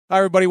Hi,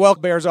 everybody.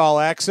 Welcome to Bears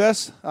All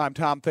Access. I'm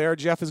Tom Thayer.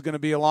 Jeff is going to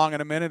be along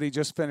in a minute. He's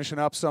just finishing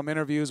up some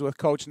interviews with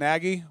Coach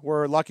Nagy.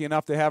 We're lucky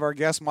enough to have our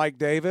guest, Mike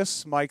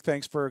Davis. Mike,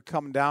 thanks for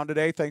coming down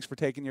today. Thanks for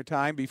taking your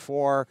time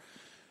before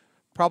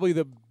probably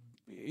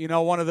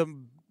one of the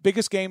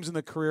biggest games in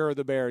the career of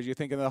the Bears. You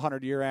think of the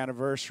 100-year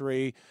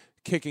anniversary,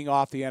 kicking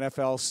off the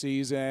NFL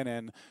season,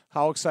 and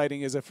how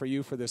exciting is it for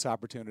you for this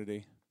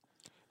opportunity?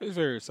 It's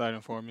very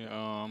exciting for me.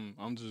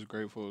 I'm just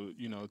grateful,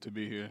 to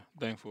be here.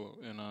 Thankful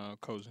and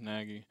Coach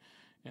Nagy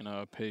and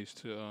Pace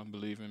to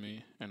believe in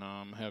me and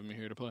have me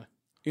here to play.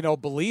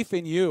 Belief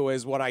in you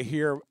is what I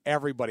hear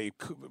everybody.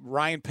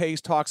 Ryan Pace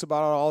talks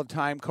about it all the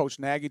time. Coach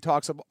Nagy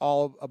talks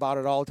about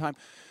it all the time.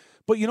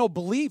 But,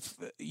 belief,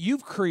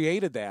 you've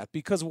created that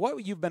because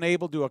what you've been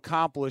able to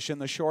accomplish in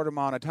the short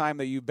amount of time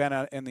that you've been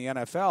in the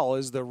NFL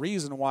is the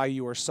reason why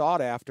you were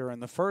sought after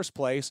in the first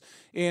place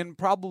in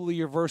probably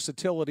your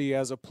versatility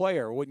as a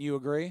player. Wouldn't you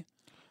agree?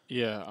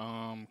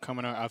 Yeah,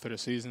 coming out after the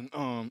season,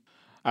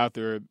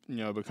 after,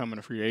 becoming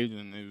a free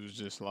agent, it was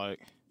just like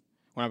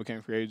when I became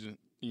a free agent,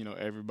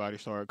 everybody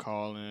started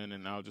calling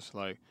and I was just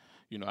like,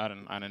 I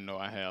didn't know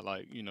I had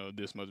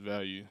this much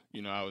value.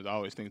 I was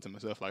always thinking to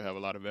myself like I have a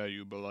lot of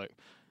value, but like,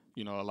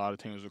 a lot of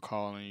teams were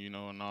calling,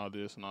 and all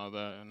this and all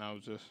that, and I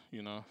was just,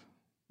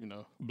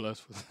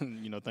 blessed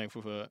with,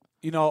 thankful for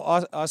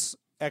that. Us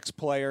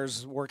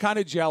ex-players, we're kind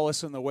of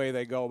jealous in the way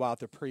they go about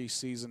the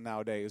preseason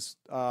nowadays.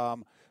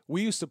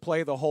 We used to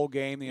play the whole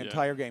game, the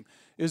entire game.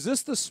 Is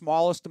this the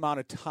smallest amount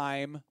of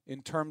time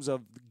in terms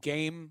of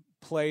game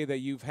play that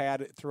you've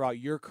had throughout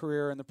your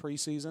career in the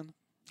preseason?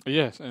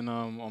 Yes, and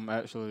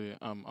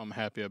I'm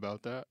happy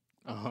about that.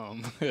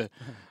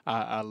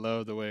 I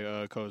love the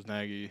way Coach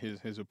Nagy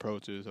his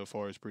approach is as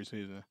far as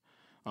preseason.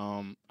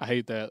 I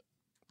hate that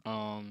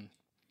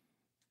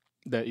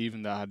that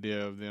even the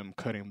idea of them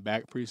cutting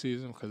back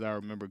preseason because I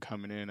remember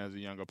coming in as a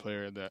younger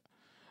player that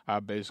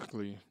I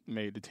basically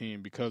made the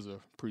team because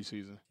of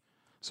preseason.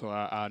 So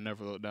I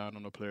never looked down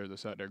on the players that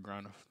sat there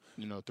grinding,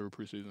 through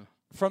preseason.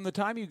 From the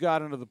time you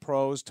got into the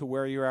pros to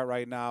where you're at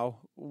right now,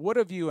 what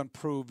have you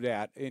improved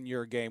at in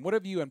your game? What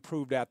have you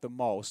improved at the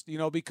most?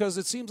 Because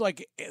it seems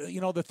like,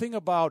 the thing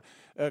about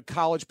a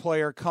college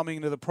player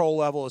coming to the pro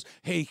level is,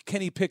 hey,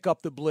 can he pick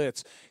up the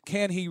blitz?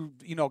 Can he,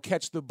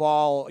 catch the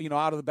ball,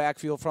 out of the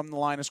backfield from the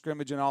line of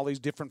scrimmage in all these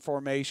different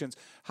formations?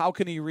 How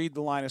can he read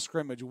the line of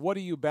scrimmage? What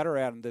are you better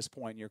at this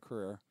point in your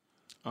career?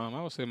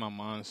 I would say my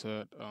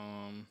mindset,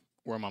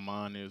 where my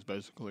mind is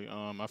basically.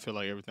 I feel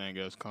like everything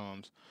else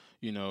comes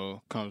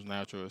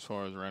natural as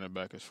far as running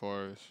back, as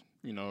far as,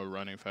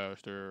 running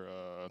faster,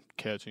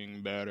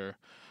 catching better.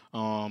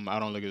 I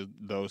don't look at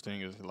those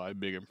things as like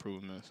big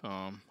improvements.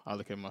 I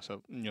look at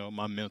myself,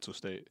 my mental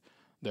state.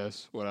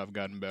 That's what I've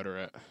gotten better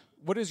at.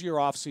 What is your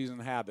off-season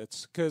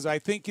habits? Because I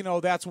think,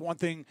 that's one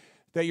thing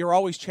that you're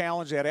always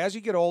challenged at. As you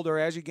get older,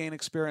 as you gain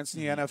experience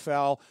in the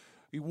NFL,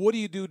 what do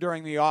you do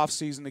during the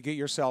off-season to get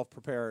yourself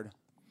prepared?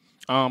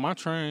 I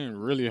train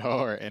really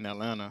hard in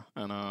Atlanta,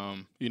 and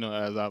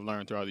as I've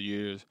learned throughout the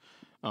years,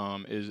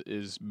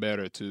 is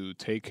better to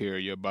take care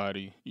of your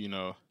body,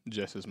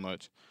 just as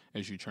much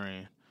as you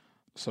train.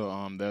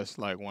 So that's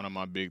like one of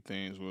my big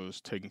things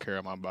was taking care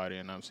of my body,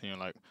 and I'm seeing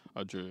like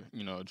a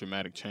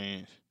dramatic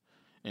change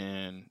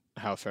in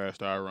how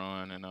fast I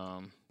run,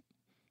 and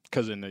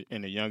because in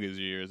the youngest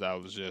years I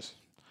was just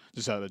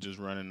out there just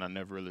running. I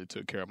never really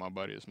took care of my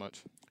body as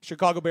much.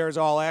 Chicago Bears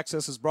All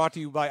Access is brought to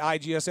you by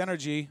IGS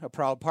Energy, a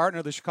proud partner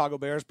of the Chicago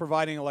Bears,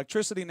 providing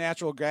electricity,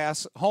 natural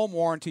gas, home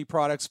warranty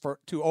products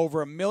to over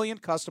 1 million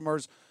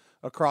customers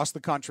across the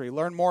country.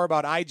 Learn more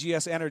about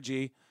IGS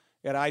Energy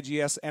at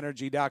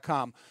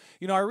igsenergy.com.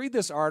 I read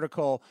this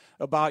article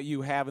about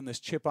you having this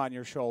chip on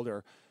your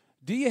shoulder.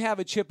 Do you have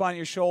a chip on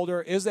your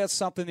shoulder? Is that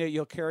something that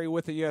you'll carry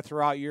with you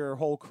throughout your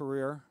whole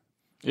career?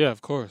 Yeah,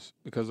 of course,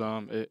 because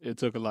it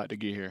took a lot to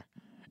get here,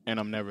 and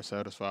I'm never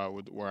satisfied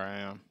with where I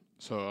am.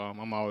 So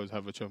I'm always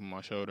have a chip on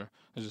my shoulder.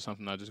 It's just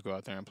something I just go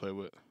out there and play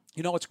with.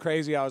 What's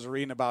crazy? I was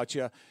reading about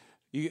you.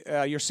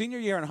 Your senior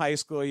year in high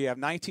school, you have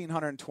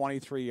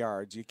 1,923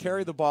 yards. You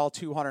carry the ball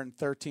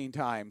 213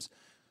 times.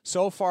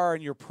 So far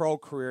in your pro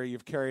career,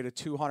 you've carried it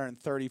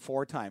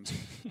 234 times.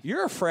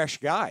 You're a fresh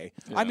guy.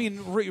 Yeah. I mean,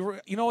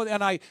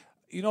 the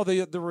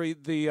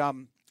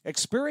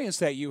experience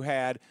that you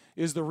had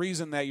is the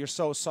reason that you're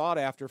so sought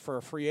after for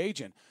a free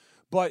agent.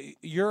 But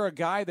you're a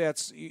guy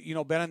that's been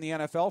in the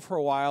NFL for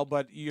a while,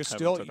 but you're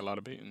still took a lot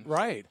of beating.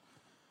 Right.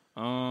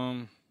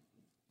 Well,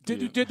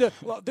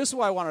 This is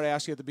what I wanted to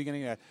ask you at the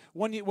beginning of that.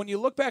 When you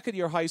look back at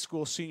your high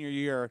school senior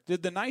year,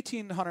 did the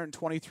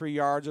 1,923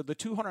 yards or the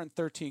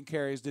 213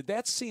 carries, did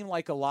that seem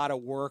like a lot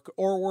of work,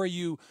 or were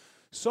you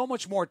so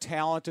much more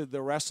talented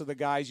the rest of the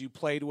guys you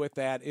played with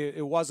that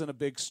it wasn't a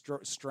big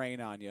strain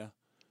on you?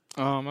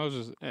 I was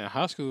just in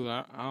high school.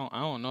 I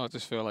don't know. I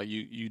just feel like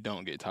you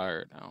don't get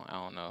tired. I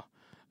don't know.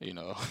 I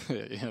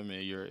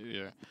mean,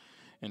 your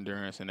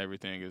endurance and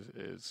everything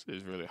is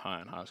really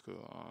high in high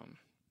school.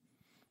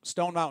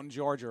 Stone Mountain,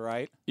 Georgia,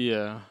 right?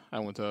 Yeah, I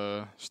went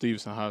to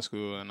Stevenson High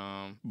School,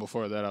 and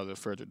before that, I was at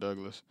Frederick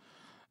Douglass,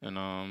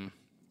 and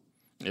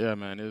yeah,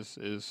 man,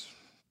 it's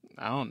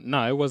I don't.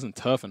 No, it wasn't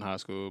tough in high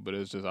school, but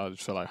it's just I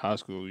just feel like high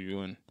school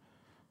and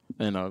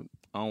I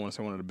don't want to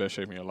say one of the best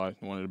shapes in your life.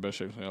 One of the best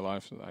shapes in your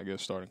life, I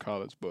guess, starting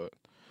college, but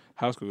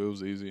high school it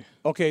was easy.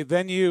 Okay,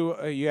 then you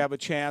have a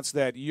chance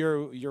that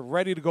you're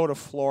ready to go to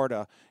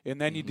Florida,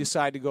 and then you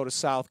decide to go to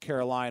South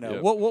Carolina.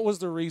 Yep. What was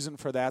the reason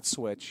for that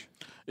switch?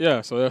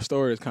 Yeah, so that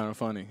story is kind of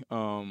funny.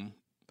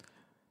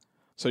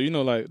 So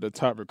like the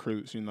top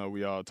recruits,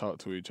 we all talk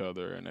to each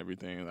other and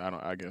everything.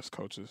 I guess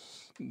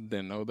coaches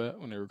didn't know that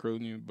when they were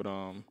recruiting you, but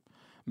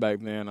back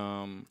then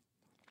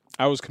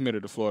I was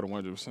committed to Florida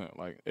 100%.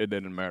 Like it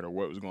didn't matter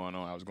what was going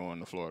on, I was going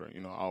to Florida.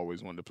 I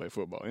always wanted to play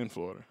football in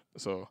Florida,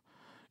 so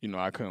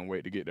I couldn't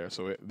wait to get there.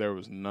 So there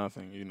was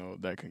nothing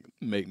that could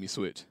make me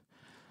switch.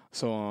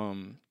 So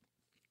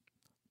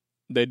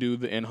they do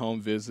the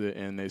in-home visit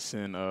and they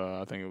send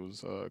I think it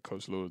was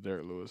Coach Lewis,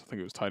 Derek Lewis. I think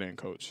it was tight end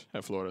coach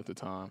at Florida at the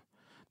time.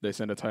 They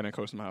send a tight end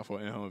coach to my house for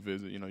an in-home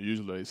visit.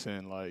 Usually they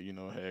send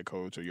head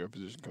coach or your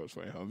position coach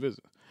for an in-home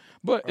visit.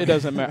 But it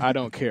doesn't matter. I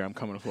don't care. I'm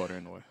coming to Florida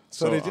anyway.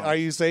 So are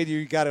you saying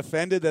you got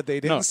offended that they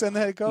didn't send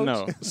the head coach?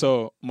 No.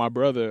 So my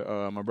brother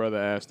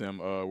asked them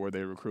were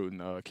they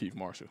recruiting Keith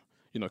Marshall.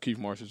 Keith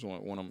Marshall's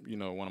one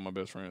of my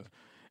best friends.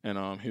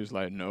 And he was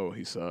like, no,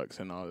 he sucks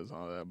and all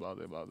that, blah,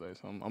 blah, blah, blah.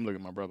 So I'm looking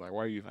at my brother like,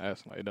 why are you even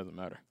asking? Like, it doesn't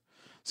matter.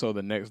 So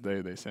the next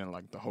day they sent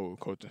like the whole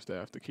coaching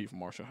staff to Keith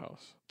Marshall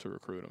house to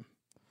recruit him.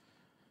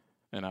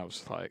 And I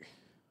was like,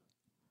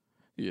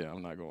 yeah,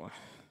 I'm not going.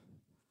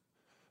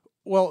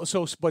 Well,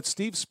 but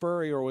Steve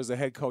Spurrier was the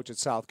head coach at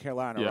South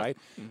Carolina, Yeah. right?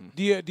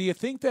 Mm-hmm. Do you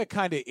think that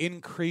kind of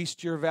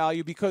increased your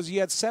value because you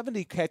had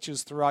 70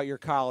 catches throughout your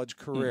college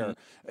career?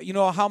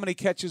 Mm-hmm. How many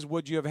catches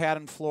would you have had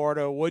in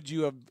Florida? Would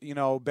you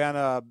have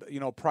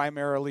been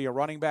primarily a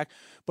running back?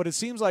 But it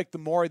seems like the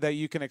more that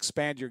you can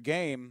expand your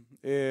game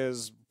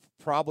is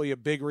probably a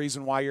big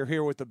reason why you're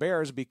here with the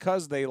Bears,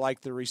 because they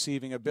like the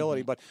receiving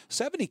ability. Mm-hmm. But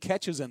 70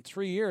 catches in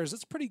 3 years,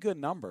 that's a pretty good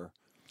number.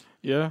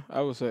 Yeah,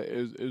 I would say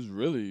it's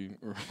really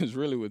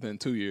within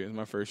 2 years.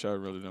 My first shot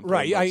really didn't.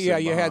 Right. Yeah,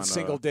 You had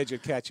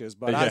single-digit catches,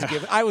 but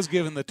yeah. I was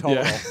given the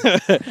total.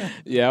 Yeah.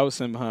 Yeah, I was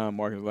sitting behind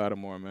Marcus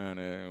Lattimore, man,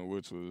 and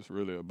which was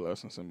really a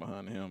blessing sitting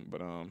behind him.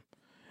 But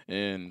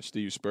in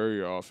Steve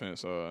Spurrier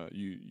offense,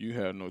 you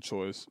had no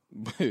choice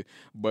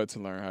but to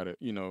learn how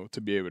to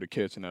to be able to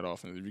catch in that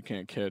offense. If you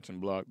can't catch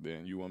and block,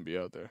 then you won't be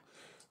out there.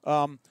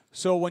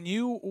 So when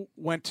you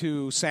went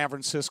to San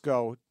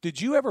Francisco, did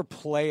you ever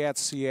play at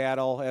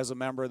Seattle as a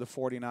member of the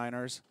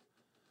 49ers?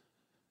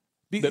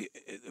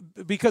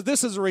 Because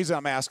this is the reason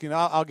I'm asking.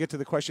 I'll get to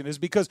the question. Is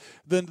because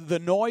the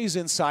noise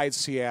inside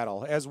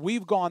Seattle, as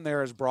we've gone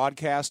there as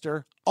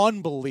broadcaster,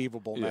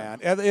 unbelievable, man.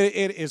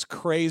 It is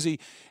crazy.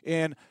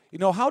 And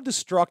how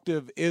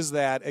destructive is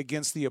that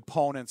against the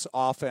opponent's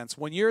offense?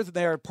 When you're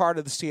there, part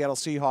of the Seattle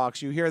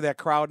Seahawks, you hear that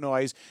crowd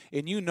noise,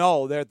 and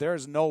that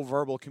there's no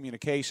verbal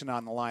communication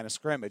on the line of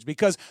scrimmage.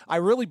 Because I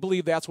really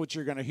believe that's what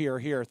you're going to hear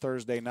here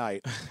Thursday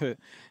night.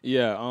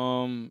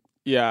 Yeah.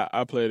 Yeah,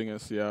 I played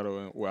against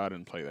Seattle, and I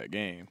didn't play that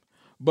game,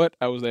 but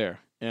I was there.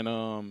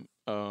 And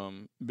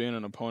being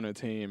an opponent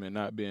team and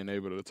not being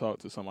able to talk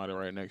to somebody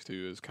right next to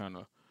you is kind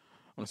of,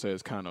 I want to say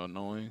it's kind of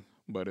annoying.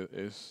 But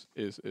it's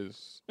in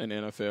the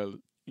NFL,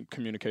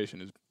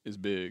 communication is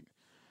big.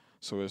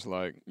 So it's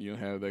like you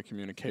have that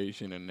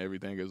communication and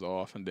everything is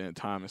off, and then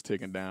time is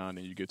ticking down,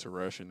 and you get to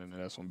rushing, and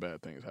that's when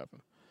bad things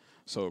happen.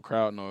 So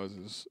crowd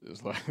noise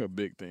is like a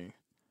big thing.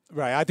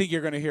 Right. I think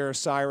you're going to hear a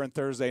siren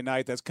Thursday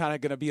night. That's kind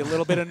of going to be a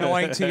little bit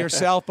annoying to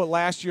yourself. But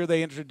last year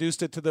they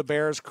introduced it to the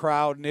Bears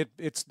crowd, and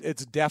it's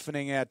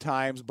deafening at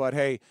times. But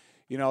hey,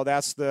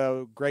 that's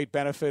the great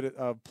benefit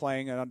of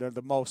playing under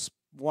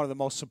one of the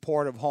most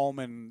supportive home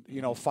and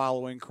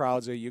following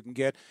crowds that you can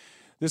get.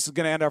 This is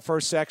going to end our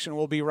first section.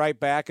 We'll be right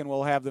back, and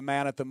we'll have the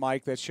man at the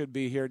mic that should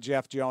be here,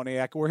 Jeff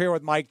Joniak. We're here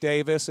with Mike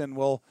Davis, and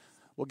we'll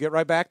get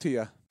right back to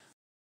you.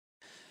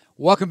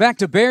 Welcome back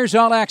to Bears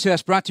All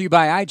Access, brought to you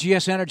by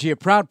IGS Energy, a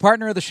proud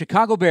partner of the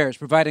Chicago Bears,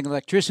 providing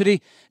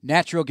electricity,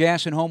 natural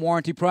gas, and home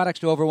warranty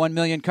products to over 1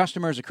 million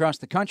customers across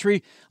the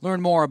country.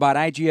 Learn more about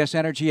IGS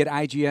Energy at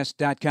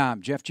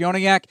IGS.com. Jeff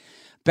Joniak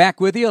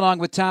back with you, along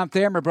with Tom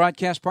Thayer, my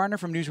broadcast partner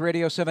from News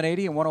Radio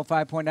 780 and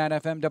 105.9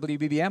 FM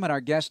WBBM. And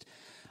our guest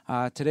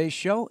today's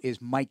show is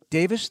Mike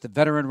Davis, the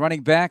veteran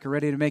running back,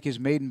 ready to make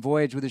his maiden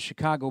voyage with the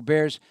Chicago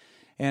Bears.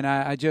 And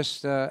I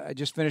just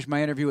finished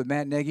my interview with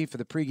Matt Nagy for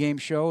the pregame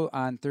show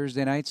on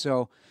Thursday night.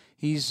 So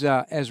he's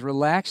as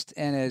relaxed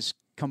and as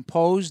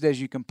composed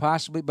as you can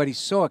possibly, but he's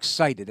so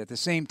excited at the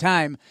same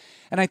time.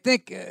 And I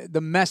think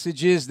the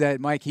message is that,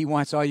 Mike, he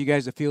wants all you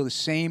guys to feel the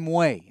same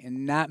way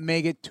and not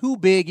make it too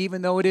big,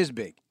 even though it is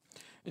big.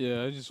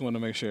 Yeah, I just want to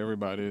make sure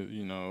everybody,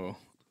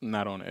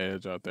 not on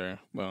edge out there.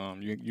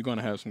 You're going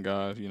to have some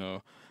guys,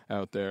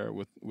 out there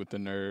with the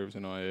nerves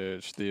and on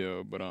edge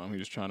still. But he's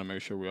just trying to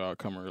make sure we all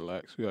come and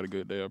relax. We had a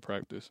good day of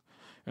practice,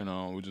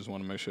 and we just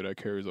want to make sure that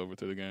carries over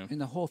to the game. And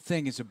the whole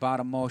thing is about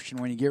emotion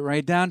when you get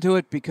right down to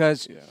it,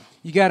 because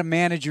you got to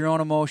manage your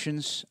own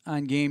emotions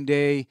on game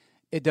day.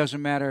 It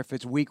doesn't matter if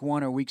it's week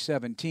 1 or week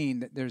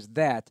 17. There's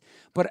that.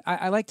 But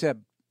I like to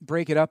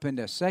break it up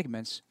into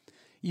segments.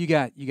 You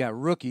got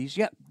rookies.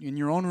 Yep, in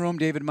your own room,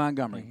 David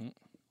Montgomery. Mm-hmm.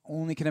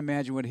 Only can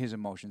imagine what his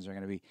emotions are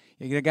going to be.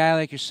 You get a guy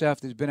like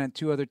yourself that's been on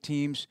 2 other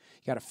teams.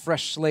 You got a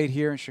fresh slate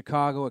here in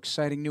Chicago,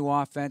 exciting new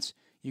offense.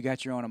 You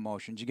got your own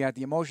emotions. You got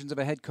the emotions of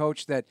a head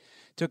coach that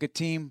took a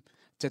team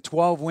to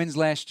 12 wins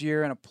last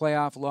year and a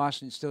playoff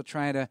loss and still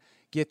trying to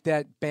get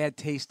that bad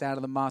taste out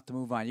of the mouth to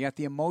move on. You got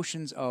the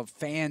emotions of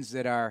fans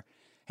that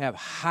have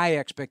high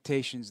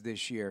expectations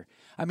this year.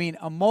 I mean,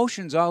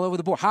 emotions all over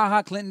the board.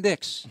 Ha Clinton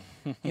Dix.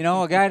 You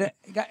know,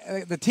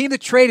 the team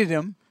that traded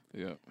him.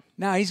 Yeah.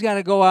 Now he's got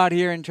to go out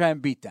here and try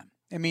and beat them.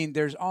 I mean,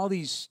 there's all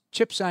these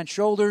chips on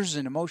shoulders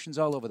and emotions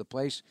all over the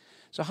place.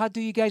 So how do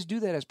you guys do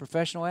that as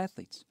professional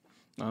athletes?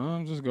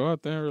 Just go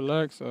out there and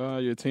relax.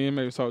 Your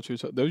teammates talk to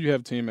each other. You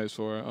have teammates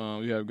for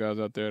it. You have guys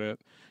out there that,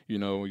 you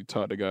know, you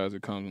talk to guys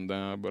that calms them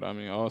down. But, I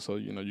mean, also,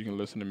 you know, you can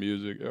listen to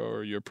music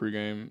or your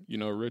pregame, you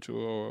know,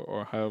 ritual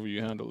or however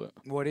you handle it.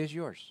 What is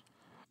yours?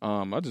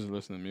 I just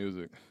listen to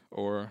music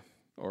or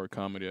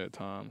comedy at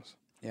times.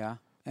 Yeah.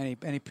 Any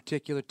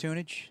particular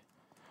tunage?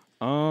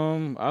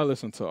 I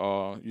listen to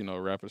all, you know,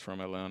 rappers from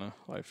Atlanta,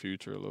 like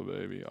Future, Lil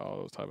Baby, all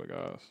those type of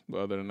guys. But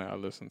other than that, I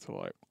listen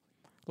to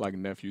like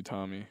Nephew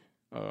Tommy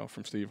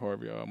from Steve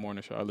Harvey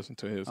Morning Show. I listen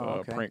to his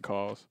prank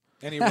calls.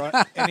 Any run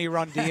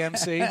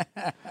DMC?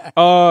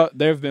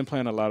 They've been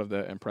playing a lot of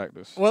that in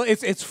practice. Well,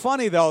 it's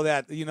funny though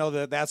that you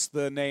know that's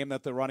the name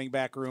that the running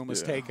back room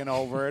has taken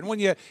over, and when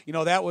you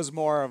know that was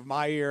more of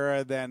my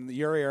era than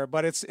your era.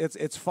 But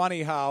it's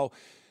funny how.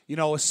 You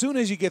know, as soon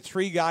as you get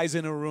 3 guys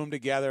in a room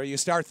together, you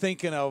start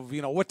thinking of,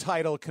 you know, what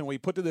title can we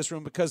put to this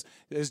room? Because,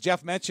 as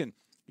Jeff mentioned,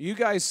 you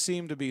guys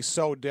seem to be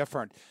so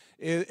different.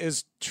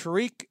 Is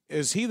Tariq,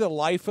 is he the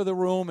life of the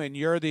room and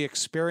you're the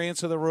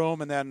experience of the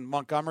room, and then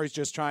Montgomery's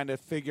just trying to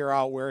figure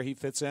out where he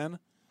fits in?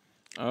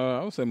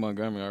 I would say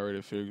Montgomery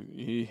already figured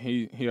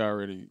he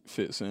already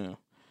fits in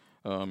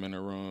the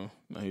room.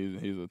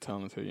 He's a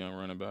talented young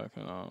running back,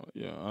 and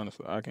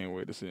honestly, I can't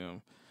wait to see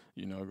him.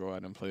 You know, go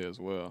out and play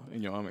as well.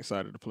 And, you know, I'm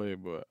excited to play,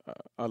 but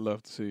I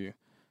love to see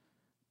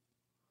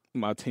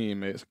my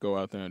teammates go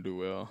out there and do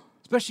well.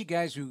 Especially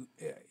guys who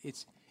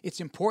it's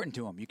important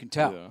to them. You can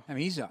tell. Yeah. I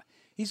mean,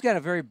 he's got a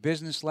very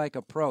business-like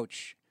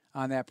approach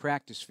on that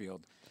practice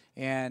field,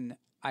 and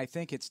I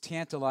think it's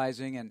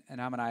tantalizing.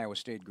 And I'm an Iowa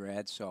State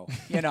grad, so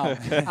you know,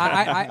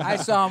 I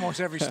saw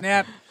almost every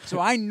snap, so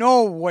I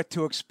know what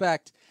to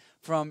expect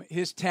from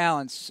his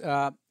talents,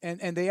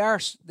 and they are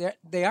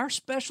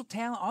special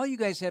talent. All you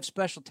guys have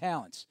special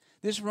talents.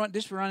 This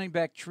running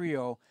back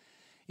trio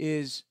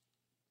is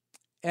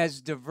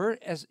as diverse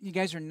as you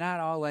guys are.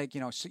 Not all like,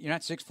 you know, you're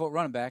not 6-foot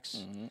running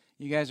backs. Mm-hmm.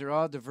 You guys are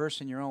all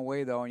diverse in your own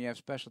way though, and you have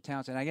special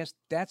talents. And I guess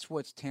that's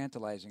what's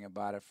tantalizing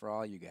about it for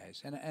all you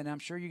guys. And I'm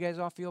sure you guys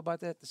all feel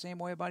about that the same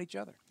way about each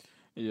other.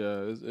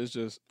 Yeah, it's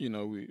just, you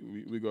know,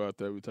 we go out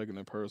there, we taking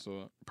it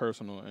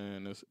personal,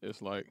 and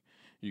it's like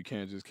you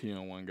can't just key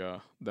on one guy.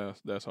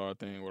 That's our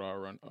thing with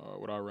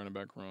our running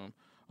back room.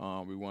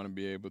 We want to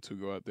be able to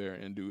go out there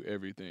and do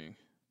everything.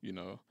 You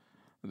know,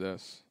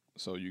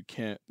 so you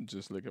can't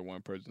just look at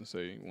one person and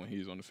say when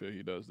he's on the field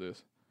he does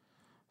this.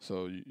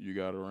 So you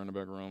got a running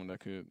back room that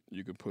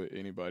you could put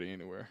anybody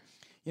anywhere.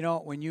 You know,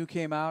 when you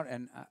came out,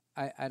 and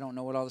I don't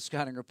know what all the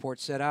scouting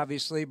reports said,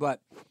 obviously, but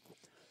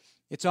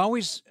it's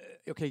always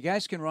okay.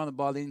 Guys can run the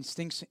ball. The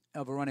instincts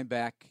of a running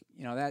back,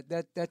 you know,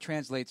 that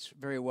translates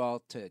very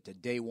well to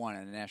day one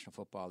in the National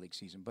Football League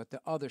season. But the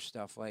other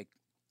stuff like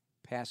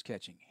pass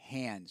catching,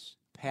 hands,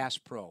 pass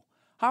pro,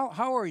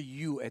 how are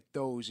you at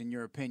those in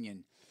your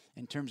opinion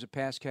in terms of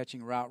pass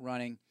catching, route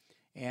running,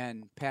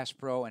 and pass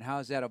pro, and how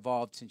has that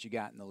evolved since you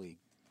got in the league?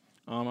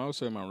 I would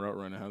say my route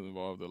running has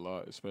evolved a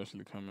lot,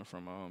 especially coming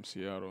from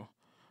Seattle.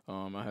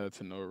 I had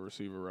to know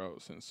receiver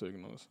routes and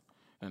signals,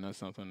 and that's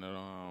something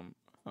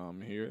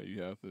that here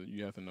you have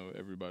to know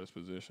everybody's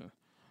position.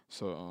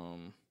 So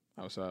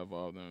I would say I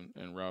evolved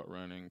in route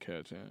running,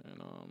 catching,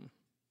 and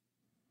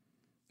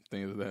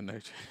things of that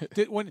nature.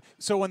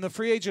 When the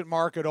free agent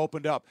market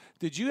opened up,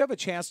 did you have a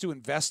chance to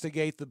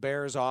investigate the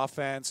Bears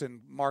offense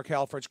and Mark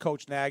Helfrich,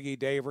 Coach Nagy,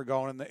 Dave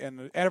Ragone,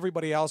 and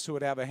everybody else who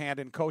would have a hand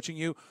in coaching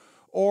you,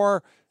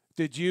 or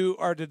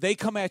did they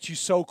come at you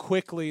so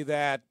quickly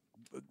that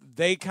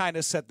they kind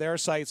of set their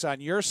sights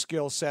on your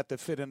skill set to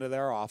fit into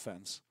their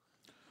offense?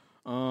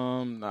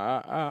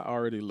 I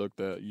already looked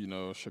at, you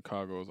know,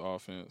 Chicago's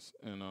offense,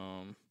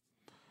 and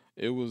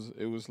it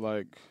was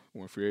like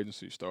when free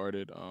agency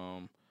started,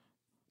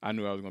 I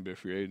knew I was going to be a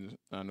free agent.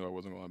 I knew I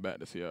wasn't going back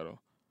to Seattle.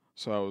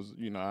 So I was,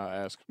 you know, I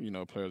asked, you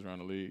know, players around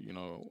the league, you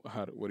know,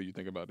 what do you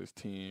think about this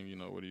team? You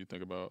know, what do you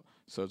think about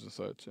such and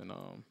such? And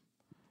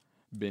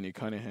Benny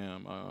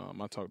Cunningham,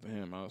 I talked to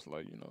him. I was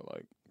like, you know,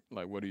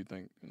 like what do you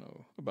think, you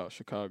know, about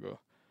Chicago?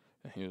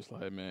 And he was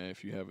like, man,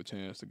 if you have a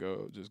chance to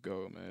go, just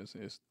go, man.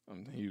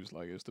 He was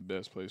like, it's the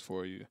best place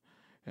for you.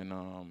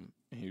 And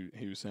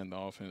he was saying the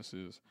offense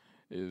is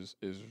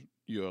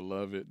you'll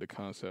love it, the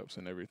concepts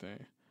and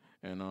everything.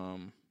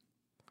 And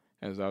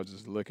as I was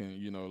just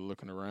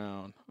looking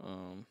around,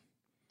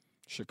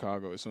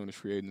 Chicago, as soon as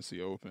free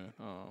agency opened,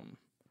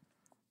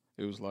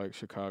 it was like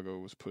Chicago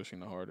was pushing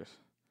the hardest.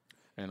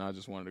 and I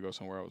just wanted to go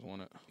somewhere I was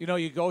wanted. You know,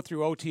 you go through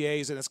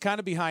OTAs, and it's kind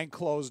of behind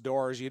closed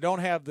doors. You don't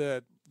have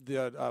the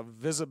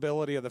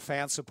visibility of the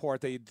fan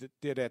support that you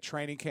did at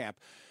training camp.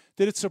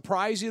 Did it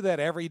surprise you that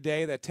every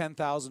day that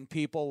 10,000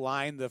 people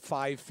lined the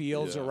 5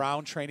 fields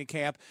around training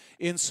camp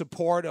in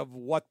support of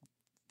what,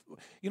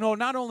 you know,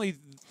 not only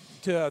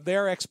to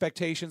their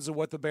expectations of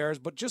what the Bears,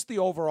 but just the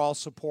overall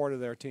support of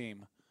their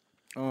team?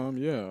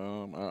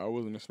 I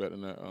wasn't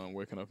expecting that,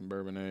 waking up in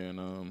Bourbonnais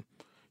and,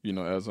 you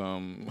know, as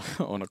I'm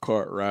on a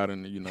cart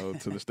riding, you know,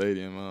 to the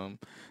stadium,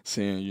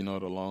 seeing, you know,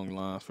 the long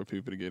lines for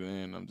people to get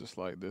in. I'm just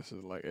like, this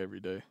is like every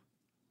day.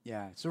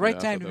 Yeah, it's the right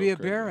time to be a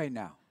Bear right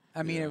now.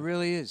 I mean, it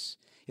really is.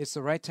 It's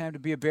the right time to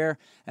be a Bear.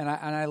 And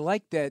I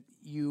like that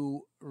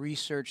you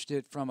researched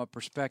it from a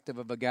perspective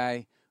of a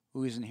guy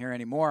who isn't here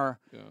anymore,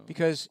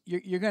 because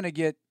you're going to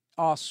get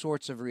all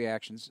sorts of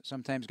reactions.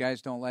 Sometimes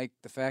guys don't like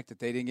the fact that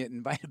they didn't get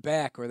invited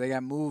back or they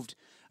got moved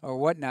or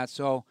whatnot.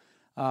 So,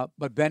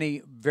 but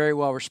Benny, very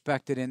well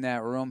respected in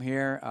that room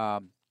here.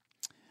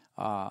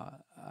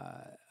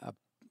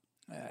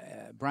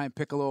 Brian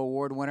Piccolo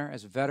Award winner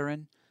as a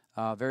veteran,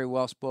 very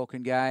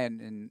well-spoken guy,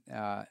 and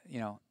you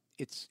know,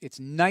 it's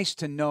nice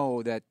to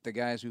know that the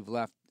guys who've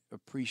left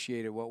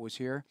appreciated what was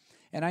here.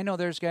 And I know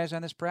there's guys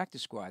on this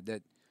practice squad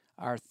that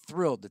are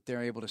thrilled that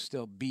they're able to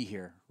still be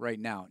here right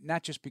now.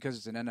 Not just because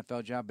it's an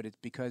NFL job, but it's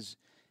because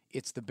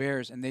it's the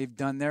Bears, and they've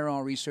done their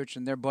own research,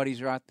 and their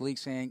buddies are out the league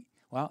saying,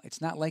 well,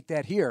 it's not like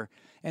that here.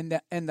 And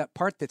the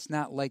part that's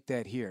not like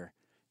that here,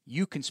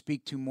 you can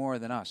speak to more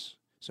than us.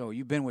 So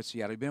you've been with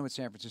Seattle, you've been with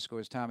San Francisco,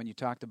 as Tom and you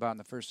talked about in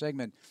the first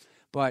segment,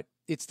 but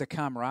it's the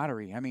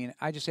camaraderie. I mean,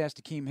 I just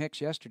asked Akeem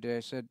Hicks yesterday,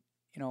 I said,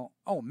 you know,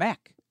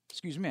 Mac,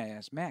 excuse me, I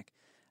asked Mac.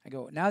 I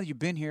go, now that you've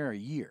been here a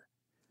year,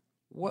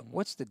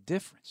 what's the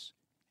difference?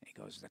 And he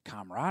goes, the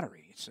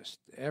camaraderie. It's just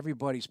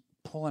everybody's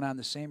pulling on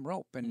the same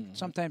rope. And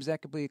sometimes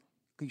that could be a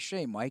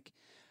cliche, Mike,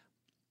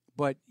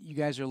 but you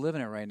guys are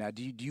living it right now.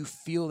 Do you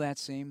feel that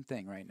same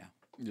thing right now?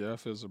 Yeah, I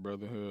feel it's a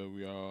brotherhood.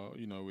 We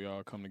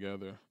all come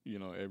together, you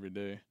know, every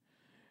day.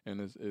 And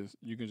it's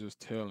you can just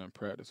tell in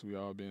practice we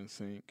all be in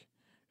sync.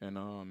 And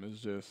it's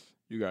just,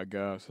 you got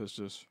guys that's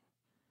just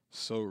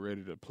so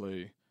ready to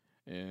play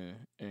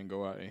and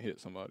go out and hit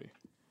somebody,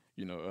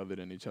 you know, other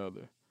than each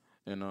other.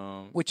 And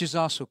which is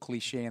also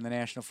cliche in the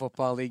National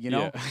Football League, you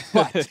know.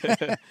 But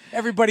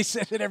everybody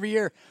says it every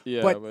year.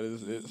 Yeah, but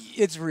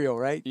it's real,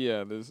 right?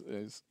 Yeah,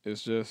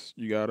 it's just,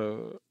 you got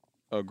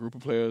a group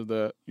of players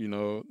that, you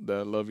know,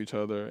 that love each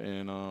other,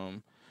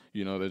 and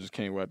you know, they just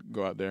can't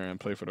go out there and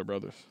play for their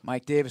brothers.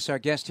 Mike Davis, our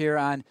guest here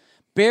on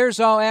Bears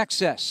All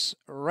Access,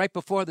 right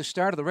before the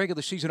start of the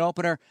regular season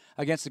opener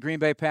against the Green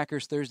Bay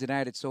Packers Thursday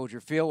night at Soldier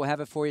Field. We'll have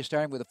it for you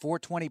starting with a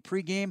 4:20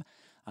 pregame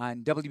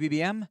on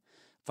WBBM,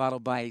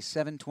 followed by a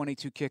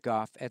 7:22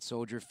 kickoff at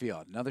Soldier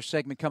Field. Another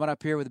segment coming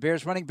up here with the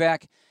Bears running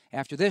back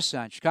after this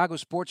on Chicago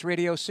Sports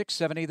Radio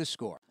 670 The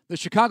Score. The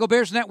Chicago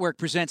Bears Network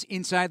presents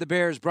Inside the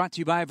Bears, brought to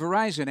you by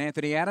Verizon.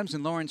 Anthony Adams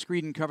and Lauren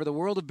Screeden cover the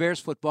world of Bears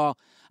football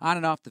on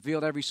and off the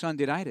field every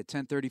Sunday night at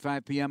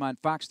 10:35 p.m. on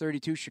Fox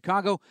 32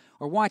 Chicago,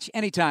 or watch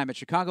anytime at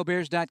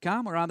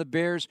chicagobears.com or on the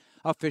Bears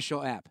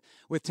official app.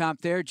 With Tom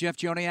Thayer, Jeff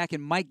Joniak,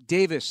 and Mike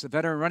Davis, the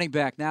veteran running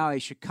back, now a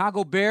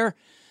Chicago Bear.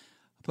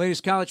 Played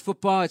his college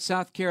football at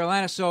South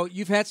Carolina. So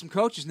you've had some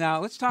coaches now.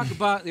 Let's talk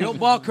about the old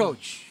ball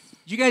coach.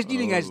 You guys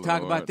didn't guys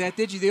talk about that,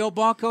 did you? The old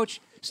ball coach,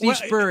 Steve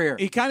Spurrier.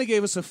 He kind of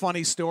gave us a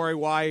funny story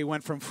why he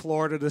went from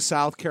Florida to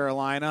South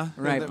Carolina.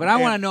 Right, but I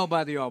want to know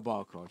about the old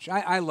ball coach.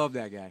 I love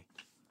that guy.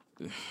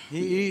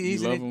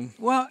 He's you love him?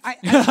 Well,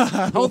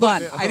 I hold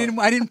on. I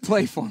didn't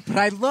play for him, but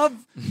I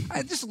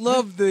just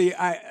love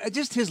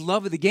just his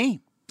love of the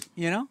game.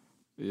 You know?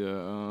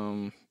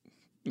 Yeah.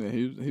 Yeah,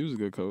 he was a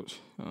good coach.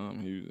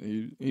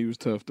 He was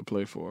tough to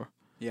play for.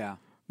 Yeah.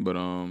 But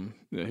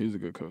yeah, he's a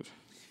good coach.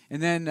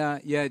 And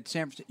then you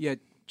had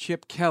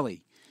Chip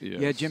Kelly. Yes.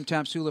 You had Jim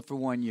Tomsula for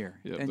 1 year.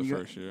 Yeah, and the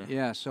first year.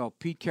 Yeah, so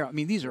Pete Carroll. I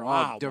mean, these are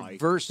all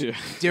diverse,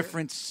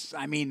 different.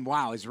 I mean,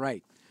 wow is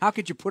right. How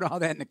could you put all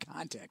that into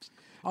context?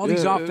 All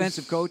these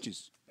offensive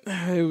coaches.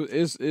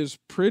 It's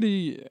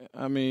pretty.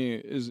 I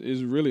mean,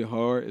 it's really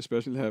hard,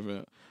 especially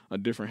having a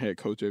different head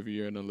coach every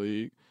year in the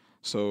league.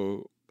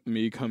 So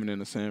me coming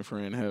into San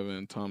Fran,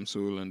 having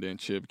Tomsula and then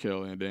Chip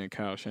Kelly and then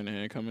Kyle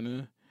Shanahan coming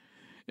in.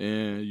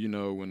 And, you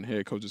know, when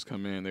head coaches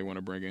come in, they want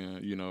to bring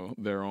in, you know,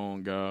 their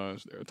own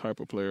guys, their type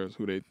of players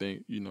who they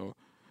think, you know,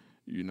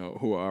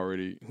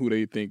 who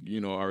they think,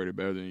 you know, already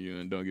better than you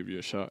and don't give you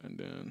a shot. And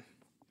then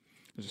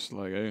it's just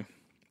like, hey,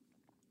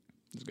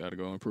 just got to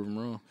go and prove them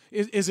wrong.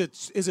 Is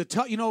it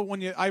tough? You know,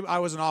 when I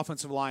was an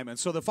offensive lineman,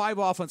 so the 5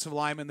 offensive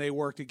linemen, they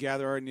work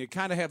together, and you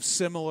kind of have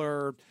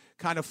similar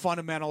kind of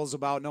fundamentals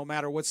about no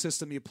matter what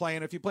system you play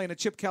in. If you play in a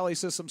Chip Kelly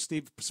system,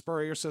 Steve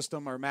Spurrier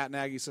system, or Matt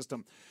Nagy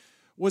system,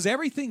 was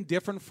everything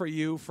different for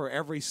you for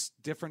every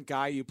different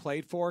guy you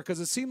played for? Because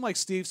it seemed like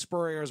Steve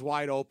Spurrier is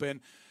wide open.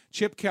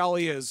 Chip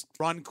Kelly is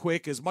run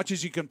quick as much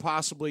as you can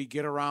possibly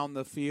get around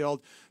the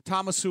field.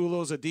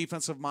 Tomsula is a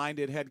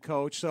defensive-minded head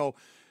coach. So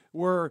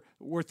were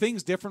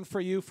things different for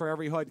you for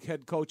every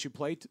head coach you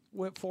played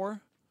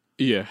for?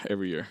 Yeah,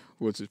 every year,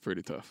 which is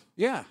pretty tough.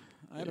 Yeah.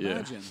 I'd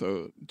imagine.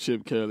 So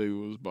Chip Kelly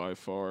was by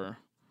far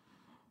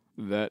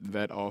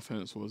that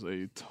offense was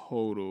a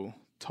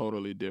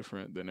totally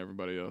different than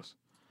everybody else.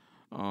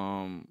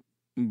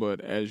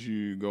 But as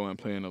you go and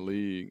play in the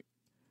league,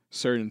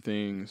 certain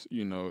things,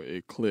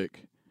 it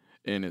click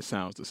and it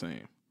sounds the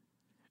same.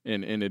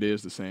 And it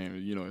is the same,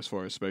 as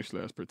far as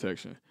especially as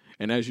protection.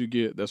 And as you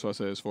get, that's why I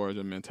say as far as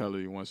your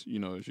mentality, once,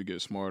 as you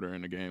get smarter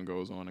and the game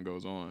goes on and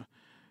goes on,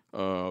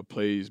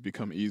 plays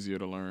become easier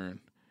to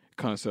learn,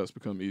 concepts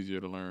become easier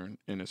to learn,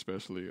 and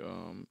especially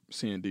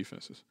seeing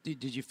defenses.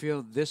 Did you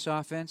feel this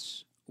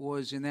offense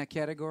was in that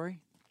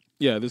category?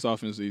 Yeah, this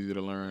offense is easy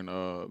to learn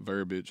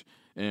verbiage.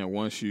 And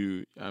once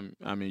you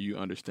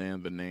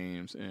understand the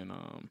names and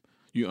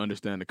you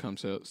understand the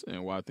concepts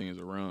and why things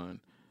are run,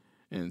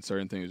 and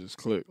certain things just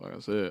click, like I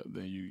said,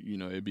 then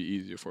it'd be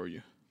easier for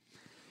you.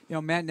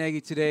 Matt Nagy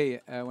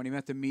today, when he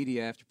met the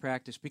media after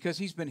practice, because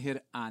he's been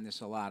hit on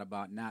this a lot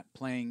about not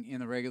playing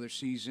in the regular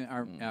season,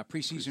 or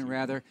preseason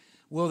rather,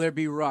 will there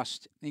be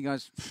rust? And he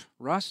goes,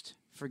 rust?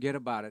 Forget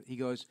about it. He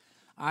goes,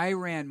 I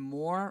ran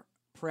more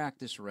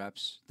practice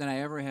reps than I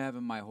ever have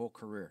in my whole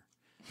career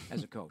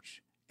as a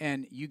coach.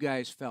 And you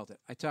guys felt it.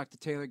 I talked to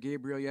Taylor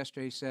Gabriel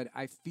yesterday. He said,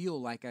 I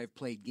feel like I've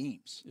played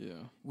games. Yeah.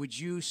 Would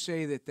you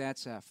say that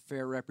that's a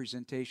fair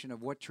representation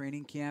of what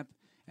training camp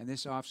and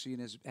this offseason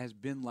has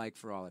been like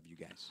for all of you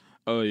guys?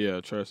 Oh,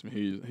 yeah, trust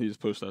me. He's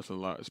pushed us a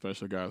lot,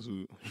 especially guys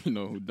who,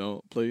 who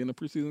don't play in the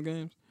preseason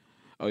games.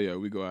 Oh, yeah,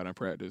 we go out and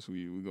practice.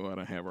 We go out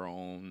and have our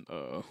own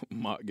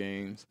mock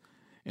games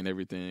and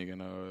everything,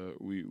 and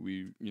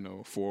we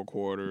 4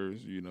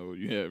 quarters,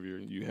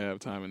 you have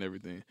time and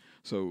everything.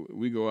 So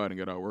we go out and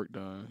get our work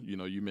done.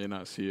 You may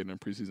not see it in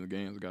preseason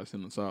games, guys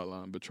sitting on the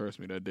sideline, but trust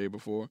me, that day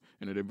before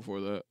and the day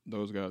before that,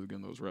 those guys are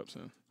getting those reps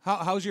in.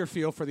 How's your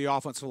feel for the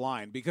offensive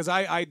line? Because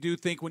I do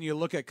think when you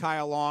look at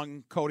Kyle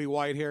Long, Cody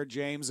Whitehair,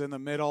 James in the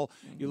middle,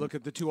 you look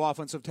at the 2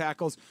 offensive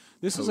tackles.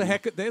 This is a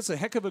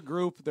heck of a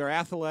group. They're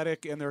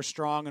athletic and they're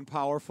strong and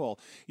powerful.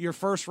 Your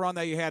first run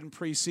that you had in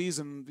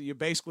preseason, you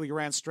basically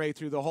ran straight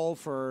through the hole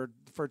for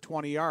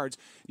 20 yards.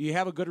 Do you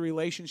have a good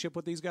relationship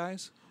with these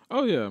guys?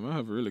 Oh yeah, man, I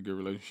have a really good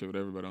relationship with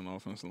everybody on the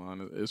offensive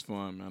line. It's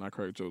fun, man. I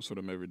crack jokes with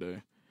them every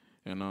day.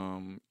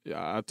 And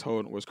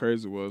what's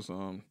crazy was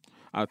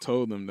I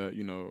told them that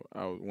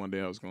one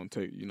day I was gonna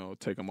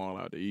take them all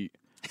out to eat,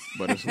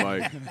 but it's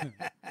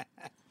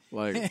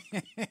like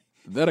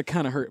that'll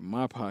kind of hurt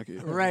my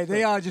pocket. Right,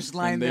 they all just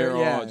lined there. They're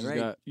all yeah, just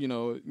right.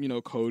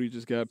 got Cody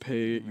just got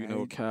paid.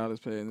 Right. Kyle is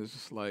paid, and it's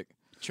just like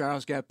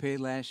Charles got paid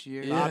last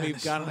year. Yeah, Bobby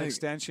it's got an like-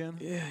 extension.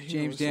 yeah,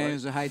 James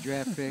Daniels a high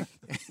draft pick.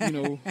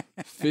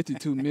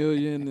 $52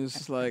 million. It's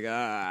just like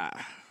I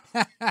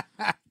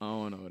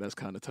don't know. That's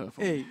kind of tough.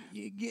 on me.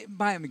 Hey,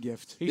 buy him a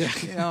gift.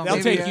 They'll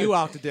maybe, take you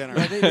out to dinner.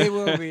 Yeah,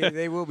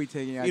 they will be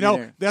taking you out to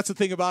dinner. That's the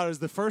thing about it is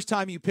the first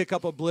time you pick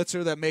up a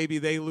blitzer that maybe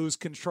they lose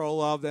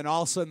control of, then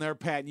all of a sudden they're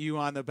patting you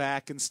on the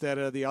back instead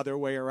of the other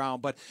way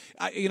around. But,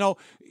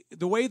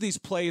 the way these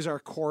plays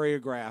are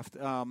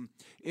choreographed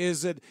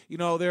is that,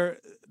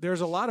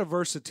 there's a lot of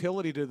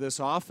versatility to this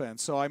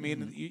offense. So, I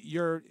mean,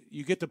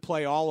 you get to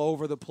play all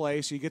over the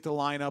place. You get to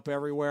line up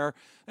everywhere.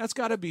 That's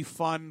got to be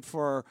fun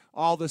for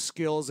all the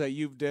skills that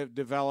you've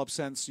developed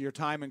since your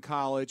time in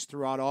college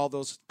throughout all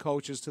those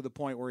coaches to the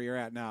point where you're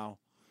at now.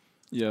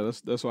 Yeah,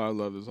 that's why I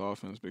love this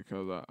offense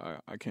because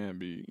I can't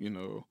be,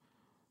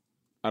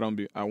 I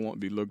won't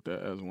be looked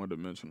at as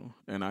one-dimensional,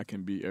 and I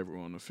can beat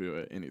everyone on the field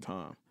at any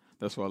time.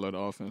 That's why I love the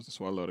offense. That's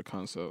why I love the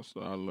concepts.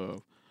 So I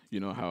love,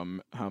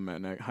 how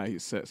Matt Nagy, how he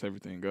sets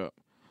everything up.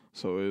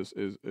 So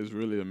it's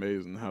really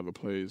amazing how the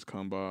plays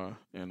come by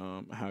and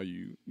how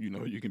you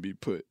can be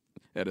put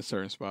at a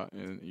certain spot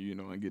and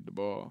and get the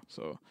ball.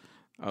 So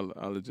I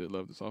legit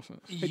love this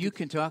offense. You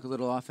can talk a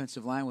little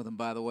offensive line with him,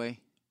 by the way.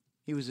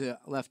 He was a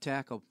left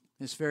tackle.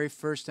 His very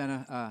first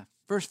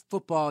first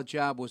football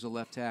job was a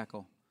left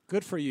tackle.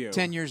 Good for you.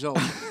 10 years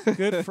old.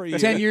 Good for you.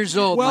 10 years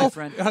old, my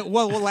friend.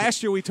 Well,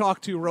 last year we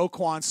talked to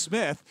Roquan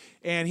Smith,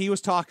 and he was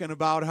talking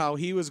about how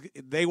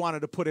they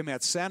wanted to put him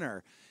at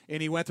center.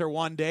 And he went there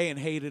one day and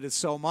hated it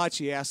so much,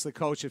 he asked the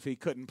coach if he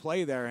couldn't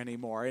play there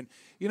anymore. And,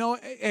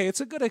 hey,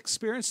 it's a good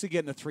experience to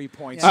get in a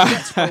 3-point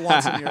stance for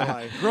once in your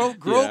life.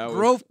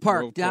 Grove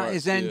Park Park,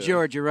 is in yeah.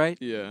 Georgia, right?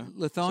 Yeah.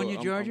 Lithonia,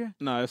 So Georgia?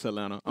 No, it's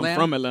Atlanta. I'm Atlanta?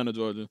 from Atlanta,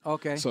 Georgia.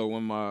 Okay. So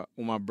when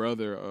my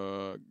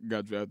brother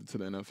got drafted to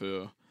the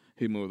NFL,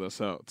 he moved us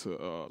out to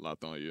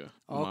Lithonia.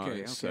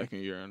 Okay. Second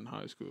year in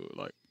high school,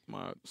 like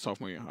my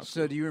sophomore year in high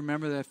school. So do you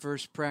remember that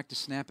first practice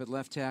snap at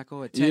left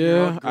tackle at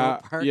 10-year-old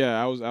Grove Park?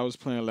 I was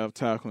playing left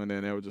tackle, and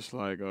then they were just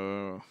like,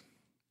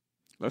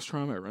 let's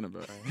try him at running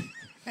back.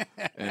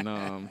 And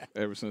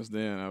ever since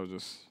then, I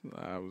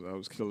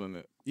was killing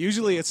it.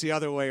 Usually it's the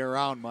other way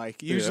around,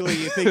 Mike. Usually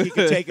you think you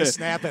can take a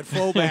snap at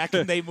fullback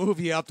and they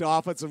move you up to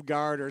offensive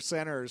guard or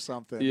center or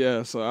something.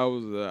 Yeah, so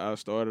I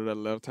started at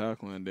left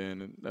tackle, and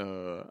then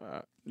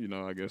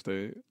I guess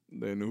they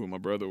knew who my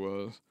brother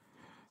was,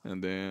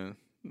 and then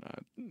I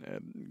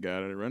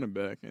got at running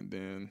back, and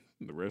then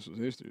the rest was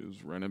history. It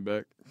was running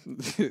back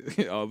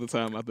all the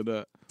time after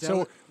that.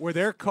 So were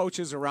there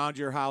coaches around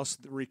your house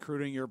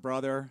recruiting your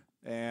brother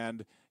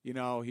and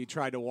he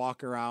tried to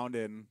walk around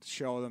and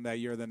show them that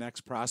you're the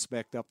next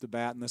prospect up the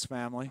bat in this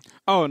family?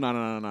 Oh, no.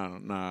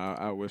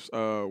 I wish.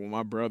 When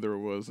my brother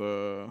was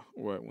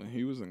when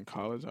he was in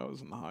college, I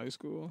was in high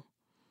school.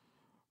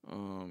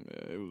 Yeah,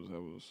 it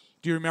was.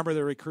 Do you remember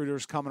the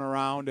recruiters coming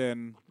around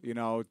and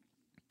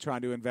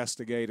trying to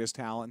investigate his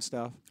talent and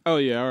stuff? Oh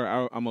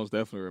yeah, I most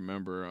definitely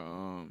remember.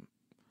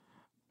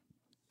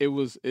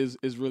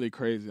 It's really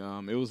crazy.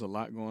 It was a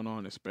lot going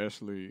on,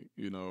 especially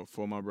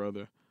for my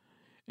brother,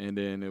 and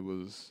then it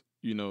was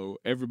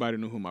everybody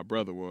knew who my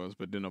brother was,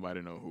 but then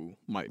nobody know who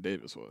Mike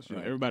Davis was.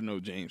 Right. Everybody know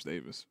James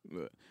Davis,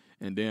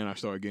 and then I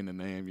started getting the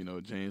name,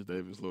 James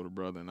Davis' little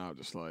brother, and I was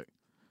just like,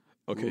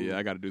 okay, Ooh. yeah,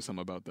 I got to do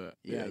something about that.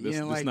 Yeah, you this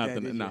didn't like not that,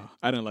 the did you? no,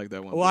 I didn't like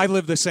that one. Well, I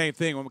lived the same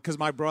thing because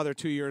my brother,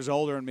 2 years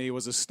older than me,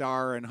 was a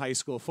star in high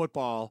school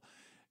football,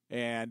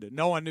 and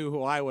no one knew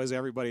who I was.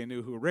 Everybody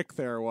knew who Rick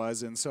Thayer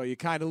was, and so you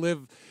kind of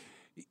live.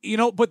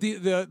 But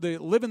the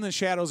live in the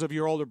shadows of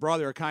your older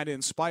brother kind of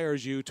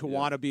inspires you to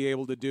want to be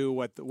able to do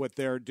what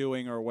they're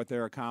doing or what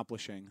they're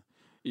accomplishing.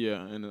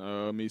 Yeah,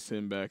 and me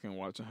sitting back and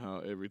watching how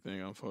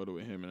everything unfolded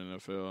with him in the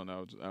NFL, and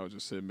I was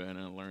just sitting back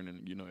and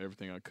learning,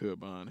 everything I could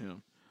behind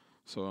him.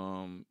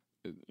 So,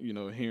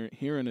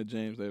 hearing that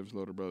James Davis'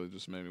 little brother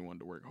just made me want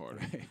to work harder.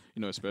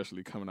 Right.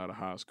 Especially coming out of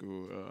high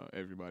school,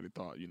 everybody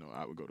thought,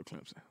 I would go to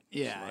Clemson.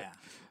 Yeah, Like,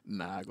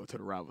 nah, I go to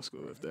the rival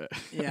school if that.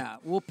 Yeah,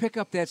 we'll pick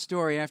up that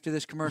story after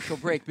this commercial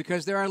break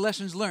because there are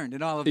lessons learned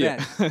in all of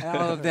Yeah. that.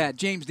 All of that.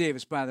 James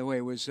Davis, by the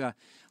way, was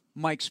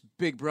Mike's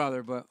big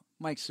brother, but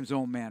Mike's his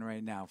own man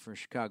right now for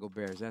Chicago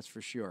Bears, that's for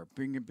sure.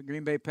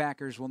 Green Bay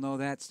Packers will know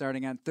that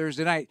starting on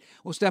Thursday night.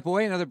 We'll step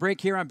away. Another break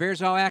here on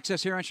Bears All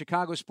Access here on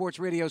Chicago Sports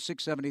Radio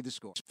 670 The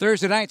Score.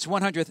 Thursday night's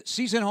 100th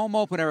season home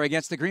opener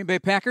against the Green Bay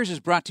Packers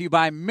is brought to you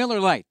by Miller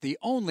Lite, the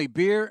only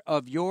beer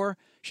of your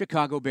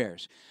Chicago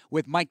Bears.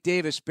 With Mike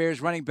Davis,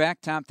 Bears running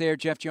back, Tom Thayer,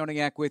 Jeff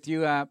Joniak with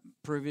you.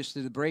 Previous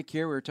to the break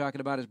here, we were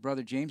talking about his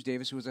brother James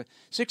Davis, who was a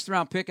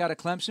sixth-round pick out of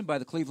Clemson by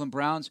the Cleveland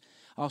Browns.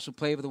 Also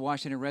played with the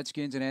Washington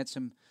Redskins and had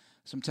some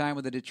time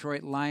with the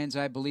Detroit Lions,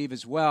 I believe,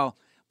 as well.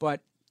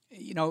 But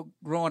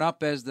growing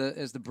up as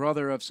the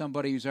brother of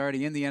somebody who's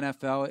already in the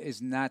NFL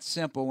is not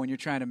simple when you're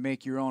trying to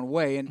make your own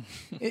way. And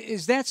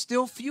is that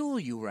still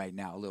fuel you right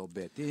now a little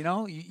bit?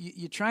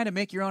 You're trying to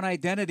make your own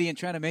identity and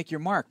trying to make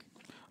your mark.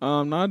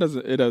 No, it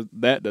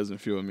doesn't. That doesn't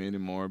fuel me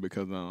anymore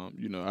because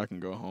I can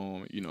go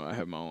home. I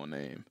have my own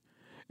name,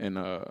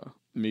 and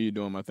me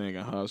doing my thing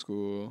in high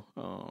school,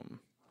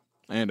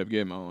 I ended up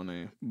getting my own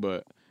name.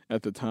 But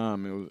at the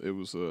time, it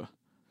was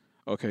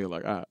okay.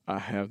 Like I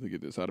have to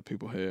get this out of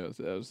people's heads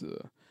as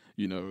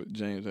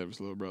James Davis'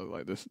 little brother.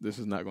 Like this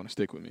is not going to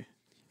stick with me.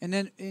 And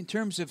then in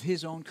terms of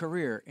his own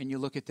career, and you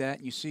look at that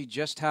and you see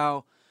just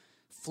how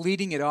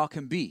fleeting it all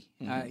can be.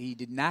 Mm-hmm. He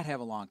did not have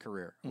a long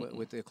career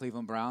with the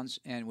Cleveland Browns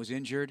and was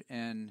injured,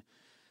 and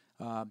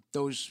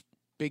those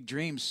big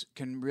dreams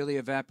can really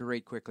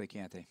evaporate quickly,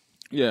 can't they?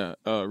 Yeah,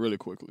 really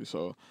quickly.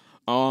 So,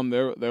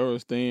 there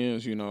was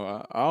things,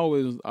 I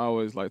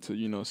always like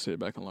to, sit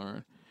back and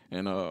learn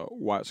and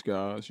watch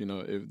guys,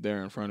 if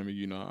they're in front of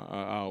me,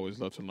 I always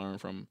love to learn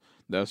from them.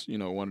 That's,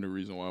 one of the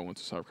reasons why I went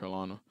to South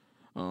Carolina.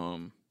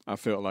 I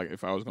felt like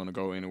if I was going to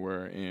go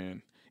anywhere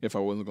and if I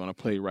wasn't going to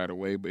play right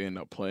away but end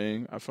up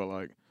playing, I felt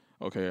like,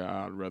 okay,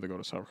 I'd rather go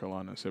to South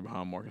Carolina and sit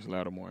behind Marcus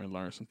Lattimore and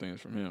learn some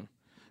things from him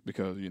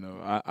because,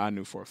 I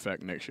knew for a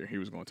fact next year he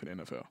was going to the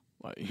NFL.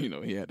 Like,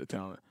 he had the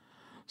talent.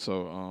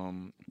 So,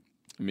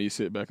 me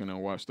sit back and then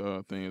watch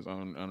the things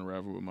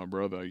unravel with my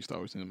brother, I used to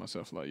always think to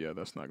myself, like, yeah,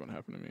 that's not going to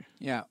happen to me.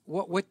 Yeah.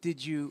 What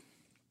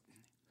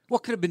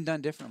could have been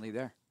done differently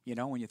there,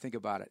 when you think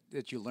about it,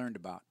 that you learned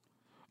about?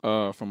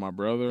 From my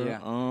brother, Yeah.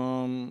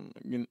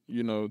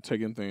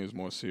 taking things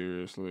more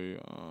seriously,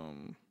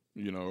 on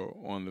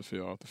the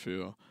field, off the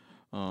field,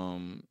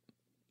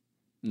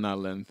 not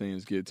letting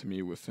things get to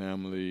me with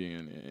family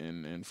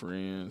and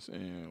friends,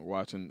 and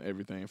watching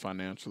everything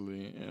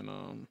financially,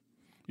 and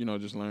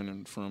just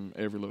learning from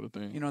every little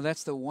thing.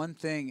 That's the one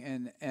thing,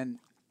 and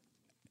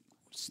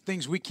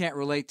things we can't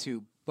relate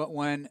to. But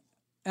when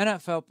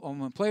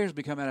players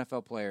become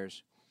NFL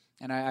players,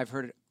 and I've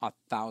heard it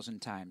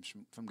 1,000 times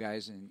from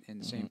guys in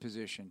the same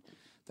position,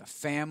 the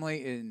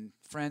family and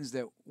friends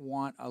that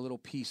want a little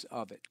piece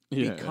of it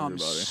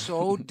becomes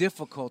so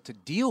difficult to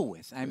deal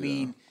with. I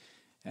mean,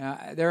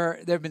 there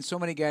have been so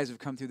many guys who have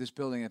come through this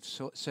building that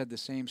have said the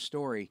same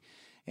story.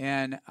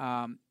 And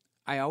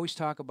I always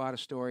talk about a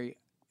story,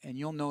 and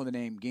you'll know the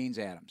name Gaines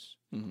Adams.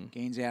 Mm-hmm.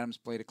 Gaines Adams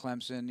played at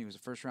Clemson. He was a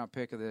first-round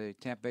pick of the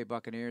Tampa Bay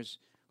Buccaneers,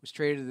 was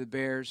traded to the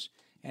Bears,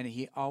 and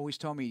he always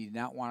told me he did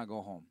not want to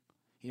go home.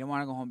 He didn't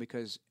want to go home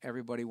because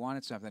everybody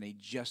wanted something. He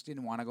just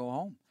didn't want to go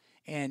home.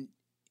 And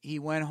he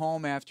went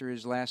home after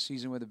his last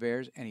season with the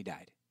Bears, and he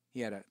died.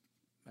 He had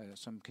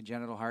some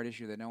congenital heart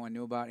issue that no one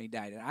knew about, and he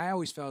died. And I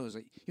always felt it was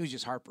like he was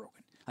just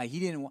heartbroken. Like he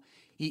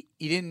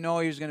didn't know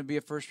he was going to be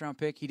a first-round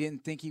pick. He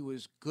didn't think he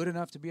was good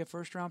enough to be a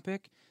first-round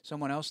pick.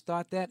 Someone else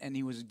thought that, and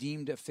he was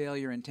deemed a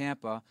failure in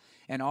Tampa.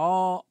 But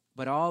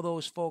all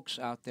those folks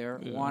out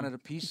there wanted a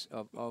piece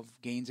of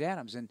Gaines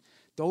Adams. And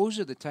those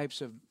are the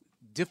types of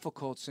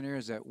difficult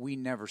scenarios that we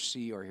never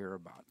see or hear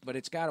about. But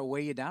it's got to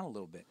weigh you down a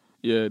little bit.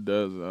 Yeah, it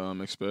does.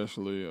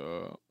 Especially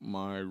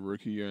my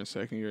rookie year and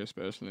second year,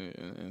 especially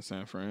in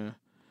San Fran.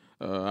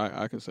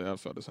 I can say I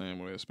felt the same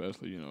way.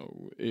 Especially,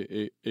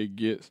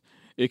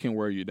 it can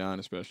wear you down.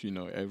 Especially,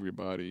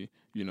 everybody,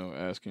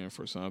 asking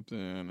for something,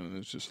 and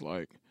it's just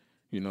like,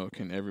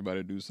 can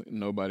everybody do?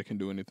 Nobody can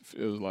do anything.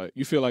 It was like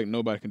you feel like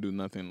nobody can do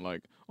nothing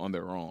like on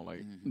their own.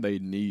 Like they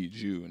need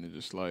you, and it's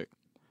just like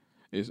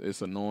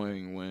it's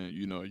annoying when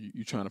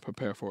you're trying to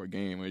prepare for a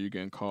game and you're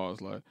getting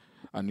calls like,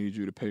 I need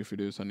you to pay for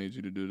this, I need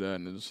you to do that,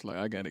 and it's just like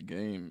I got a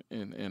game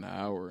in an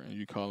hour, and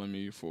you calling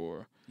me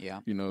for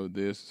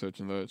this such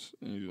and such,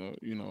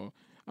 and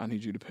I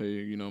need you to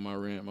pay my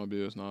rent, my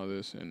bills, and all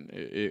this, and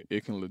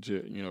it can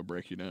legit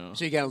break you down.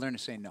 So you got to learn to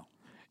say no.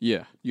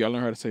 Yeah, you gotta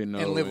learn how to say no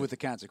and live with the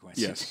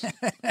consequences. Yes,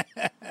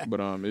 but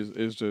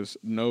it's just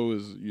no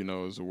is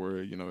is a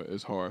word.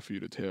 It's hard for you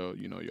to tell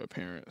your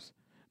parents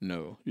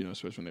no,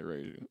 especially when they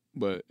raise you.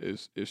 But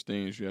it's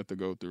things you have to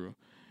go through,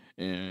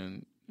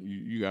 and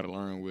you got to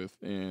learn with,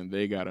 and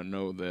they got to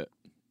know that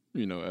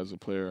as a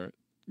player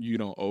you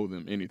don't owe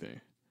them anything.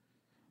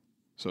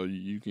 So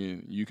you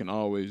can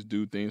always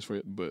do things for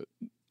it, but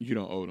you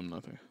don't owe them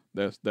nothing.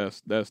 That's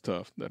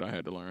tough that I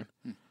had to learn.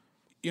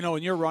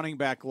 In your running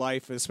back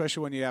life,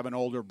 especially when you have an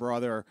older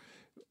brother,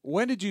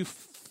 when did you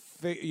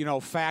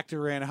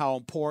factor in how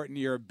important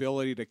your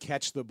ability to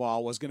catch the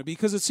ball was going to be?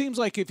 Because it seems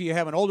like if you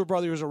have an older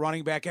brother who's a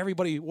running back,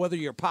 everybody, whether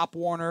you're Pop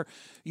Warner,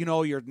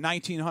 you're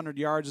 1,900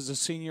 yards as a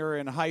senior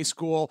in high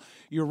school,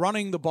 you're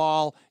running the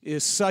ball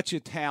is such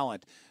a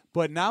talent.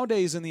 But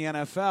nowadays in the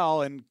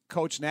NFL, and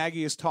Coach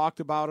Nagy has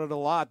talked about it a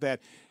lot, that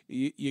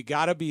you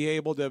got to be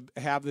able to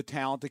have the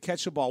talent to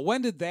catch the ball.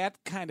 When did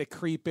that kind of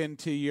creep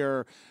into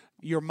your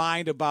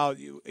mind about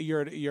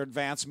your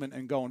advancement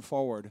and going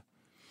forward?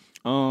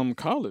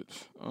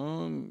 College.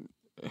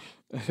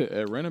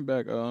 At running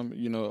back,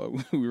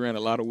 we ran a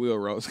lot of wheel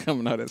routes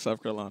coming out of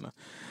South Carolina.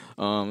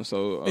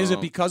 Is it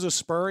because of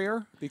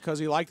Spurrier? Because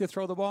he liked to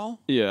throw the ball?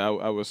 Yeah,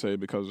 I would say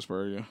because of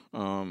Spurrier.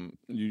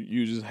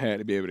 You just had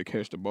to be able to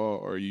catch the ball,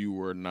 or you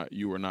were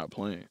not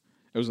playing.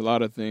 There was a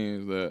lot of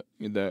things that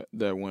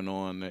went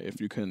on that if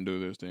you couldn't do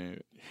this,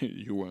 then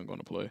you weren't going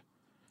to play.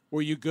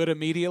 Were you good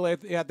immediately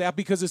at that?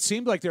 Because it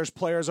seems like there's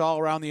players all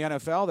around the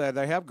NFL that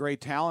they have great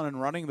talent in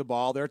running the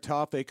ball. They're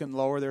tough. They can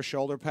lower their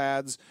shoulder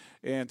pads.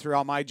 And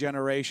throughout my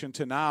generation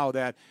to now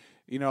that,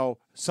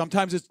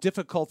 sometimes it's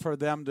difficult for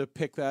them to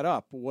pick that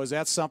up. Was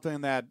that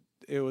something that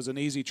it was an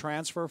easy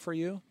transfer for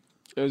you?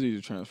 It was an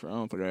easy transfer. I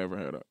don't think I ever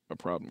had a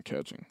problem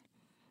catching.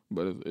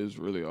 But it's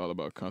really all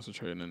about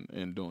concentrating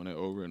and doing it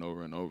over and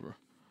over and over.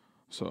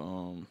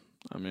 So,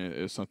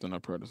 it's something I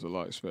practice a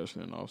lot,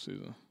 especially in the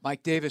offseason.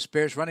 Mike Davis,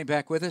 Bears running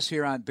back with us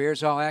here on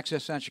Bears All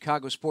Access on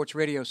Chicago Sports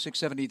Radio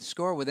 670 The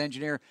Score with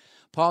engineer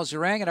Paul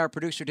Zarang and our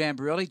producer Dan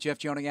Barilli, Jeff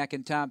Joniak,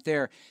 and Tom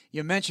Thayer.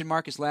 You mentioned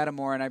Marcus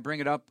Lattimore, and I bring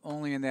it up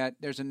only in that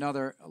there's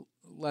another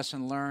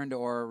lesson learned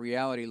or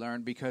reality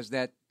learned because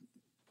that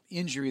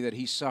injury that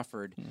he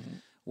suffered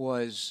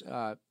was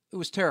it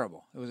was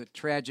terrible. It was a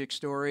tragic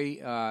story,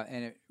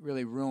 and it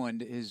really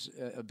ruined his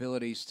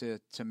abilities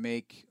to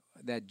make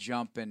that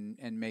jump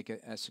and make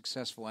a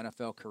successful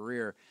NFL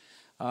career.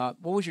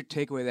 What was your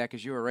takeaway of that?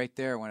 Because you were right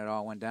there when it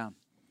all went down.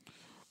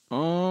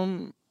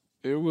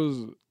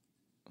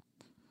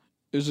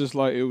 It's just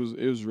like it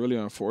was really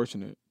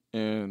unfortunate,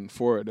 and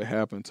for it to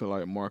happen to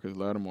like Marcus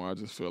Lattimore, I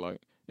just feel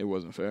like it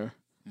wasn't fair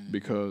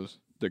because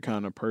the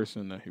kind of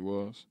person that he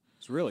was.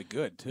 It's really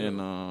good too.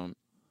 And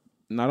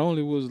not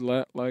only was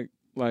Lat like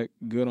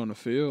good on the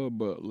field,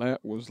 but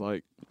Lat was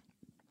like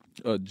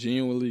a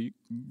genuinely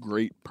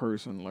great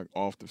person, like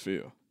off the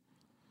field.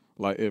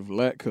 Like if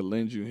Lat could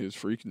lend you his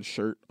freaking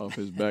shirt off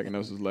his back and that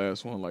was his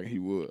last one, like he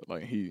would.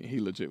 Like he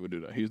legit would do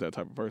that. He's that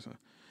type of person.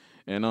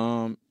 And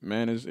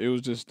man, it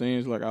was just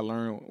things like I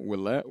learned with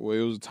Lat where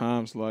it was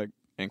times like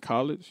in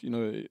college,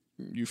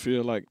 you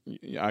feel like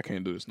I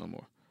can't do this no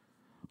more.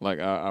 Like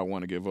I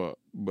want to give up.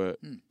 But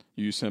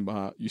you send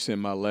my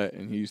Lat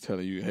and he's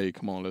telling you, hey,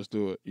 come on, let's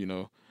do it.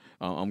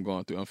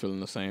 I'm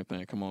feeling the same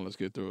thing. Come on, let's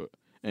get through it.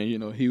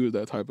 And, he was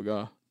that type of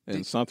guy.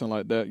 And something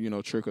like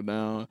that, trickled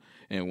down.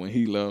 And when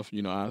he left,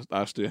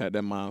 I still had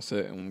that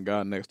mindset. And when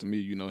God next to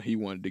me, he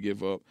wanted to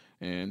give up.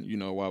 And,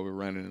 while we're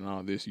running and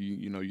all this,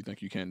 you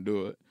think you can't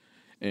do it.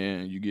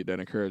 And you get that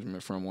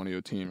encouragement from one of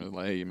your teammates,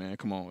 like, hey, man,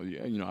 come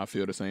on. I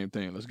feel the same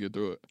thing. Let's get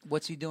through it.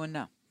 What's he doing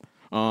now?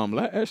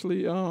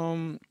 Actually,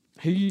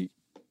 he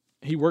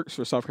works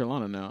for South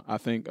Carolina now, I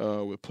think,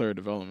 with player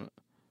development.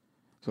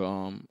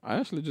 So I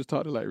actually just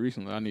talked to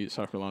recently. I need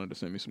South Carolina to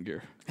send me some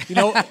gear.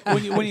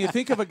 When you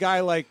think of a guy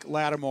like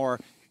Lattimore,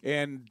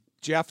 and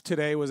Jeff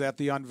today was at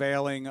the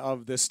unveiling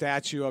of the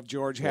statue of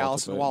George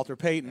Halas and Walter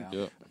Payton.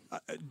 Yeah.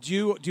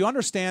 Do you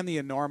understand the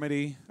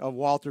enormity of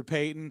Walter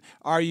Payton?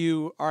 Are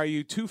you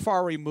too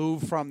far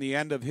removed from the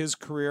end of his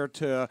career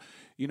to,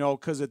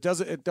 because it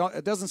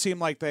doesn't seem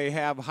like they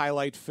have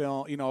highlight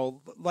film,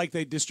 like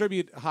they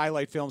distribute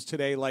highlight films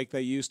today like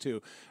they used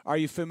to. Are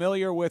you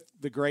familiar with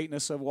the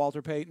greatness of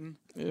Walter Payton?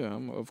 Yeah,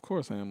 of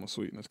course I am a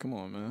sweetness. Come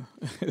on, man.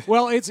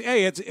 Well, it's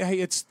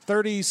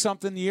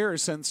 30-something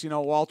years since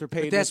Walter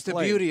Payton. But that's has the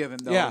played. beauty of him,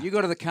 though. Yeah. You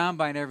go to the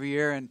combine every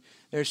year, and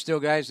there's still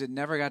guys that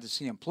never got to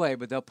see him play,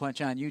 but they'll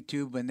punch on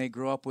YouTube when they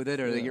grow up with it,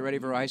 or they get ready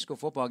for a high school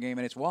football game,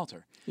 and it's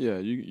Walter. Yeah,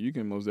 you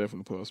can most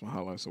definitely put up some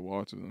highlights of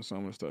Walter, and some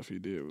of the stuff he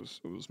did was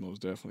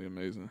most definitely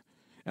amazing.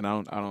 And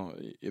I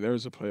don't. There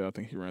was a play I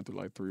think he ran through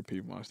like 3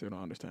 people. I still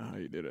don't understand how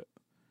he did it.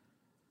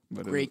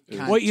 But Great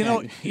contact.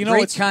 Well,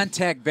 great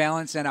contact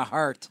balance and a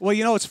heart.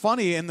 Well, it's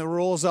funny in the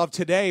rules of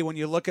today when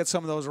you look at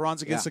some of those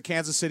runs against the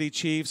Kansas City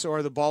Chiefs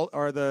or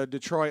the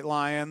Detroit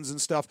Lions and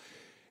stuff.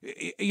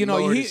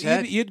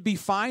 You'd be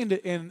fined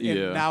in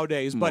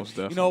nowadays. But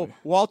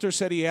Walter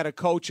said he had a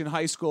coach in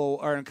high school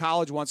or in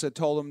college once that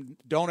told him,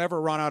 "Don't ever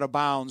run out of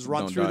bounds.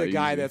 Run through the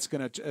guy that's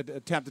going to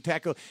attempt to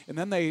tackle." And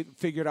then they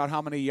figured out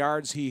how many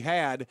yards he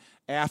had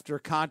after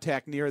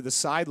contact near the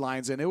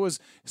sidelines, and it was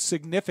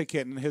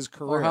significant in his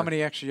career. Or how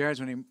many extra yards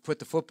when he put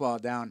the football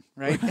down,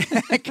 right?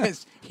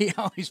 Because he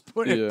always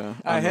put it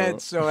ahead.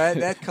 So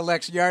that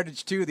collects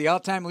yardage too. The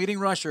all-time leading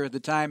rusher at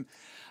the time.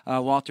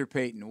 Walter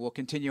Payton. We'll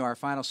continue our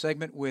final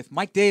segment with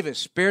Mike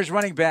Davis, Bears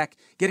running back,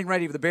 getting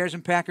ready for the Bears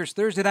and Packers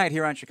Thursday night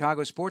here on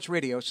Chicago Sports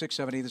Radio,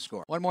 670 The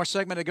Score. One more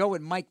segment to go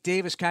with Mike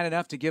Davis, kind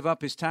enough to give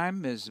up his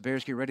time as the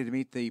Bears get ready to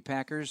meet the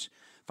Packers.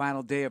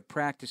 Final day of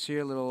practice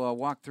here, a little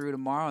walk through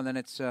tomorrow, and then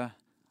it's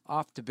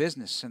off to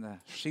business in the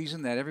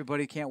season that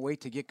everybody can't wait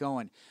to get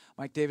going.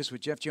 Mike Davis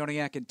with Jeff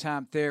Joniak and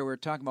Tom Thayer. We're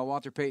talking about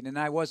Walter Payton, and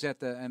I was at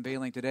the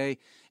unveiling today,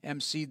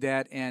 emceed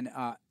that, and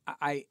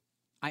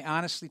I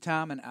honestly,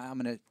 Tom, and I'm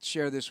going to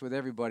share this with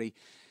everybody,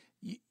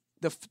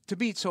 to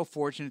be so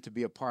fortunate to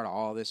be a part of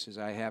all this as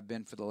I have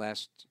been for the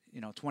last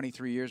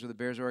 23 years with the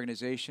Bears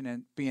organization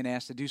and being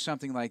asked to do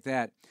something like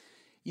that,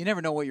 you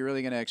never know what you're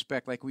really going to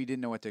expect. Like we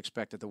didn't know what to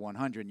expect at the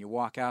 100. And you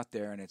walk out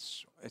there and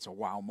it's a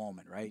wow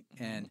moment, right?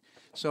 And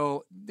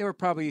so there were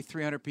probably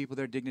 300 people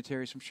there,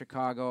 dignitaries from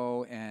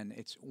Chicago, and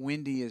it's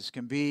windy as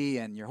can be,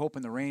 and you're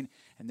hoping the rain,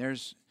 and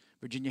there's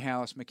Virginia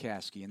Hallis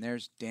McCaskey, and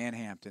there's Dan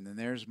Hampton, and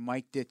there's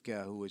Mike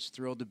Ditka, who was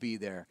thrilled to be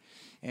there.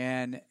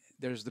 And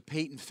there's the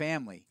Payton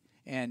family,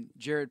 and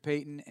Jared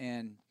Payton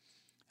and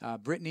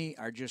Brittany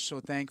are just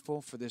so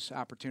thankful for this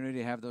opportunity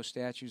to have those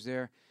statues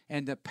there,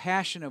 and the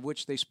passion of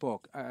which they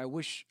spoke.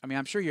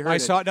 I'm sure you heard it.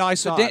 I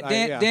saw it.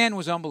 Dan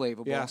was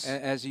unbelievable. Yes.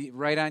 As he,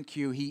 right on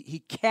cue,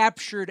 he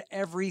captured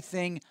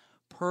everything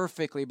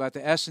perfectly about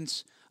the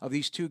essence of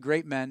these two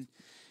great men,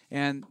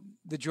 and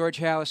the George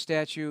Hallis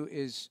statue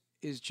is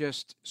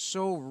just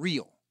so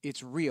real.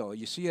 It's real.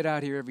 You see it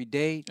out here every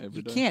day.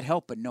 You can't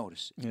help but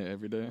notice it. Yeah,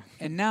 every day.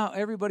 And now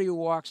everybody who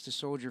walks to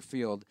Soldier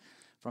Field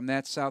from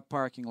that south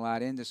parking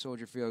lot into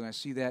Soldier Field are going to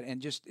see that,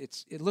 and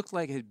it looked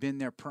like it had been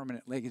there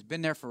permanent, like it's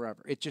been there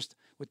forever. It just,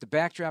 with the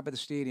backdrop of the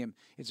stadium,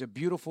 it's a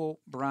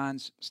beautiful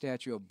bronze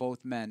statue of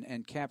both men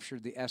and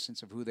captured the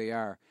essence of who they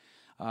are.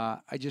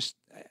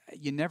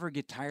 You never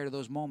get tired of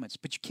those moments,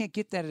 but you can't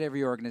get that at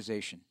every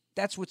organization.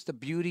 That's what's the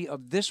beauty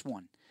of this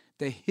one,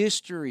 the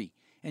history.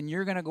 And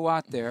you're going to go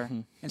out there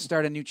and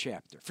start a new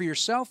chapter for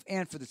yourself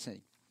and for the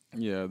team.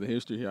 Yeah, the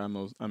history here,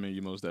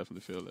 you most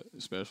definitely feel it,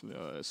 especially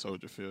at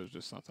Soldier Field.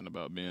 Just something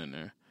about being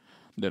there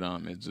that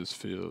it just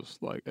feels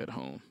like at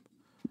home.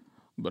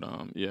 But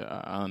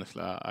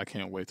honestly, I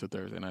can't wait till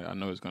Thursday night. I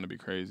know it's going to be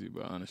crazy,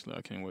 but honestly,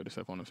 I can't wait to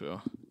step on the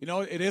field.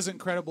 It is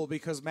incredible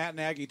because Matt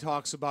Nagy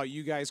talks about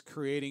you guys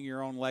creating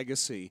your own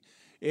legacy.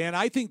 And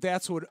I think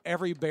that's what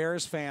every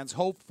Bears fans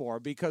hope for,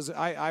 because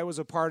I was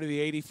a part of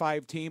the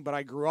 85 team, but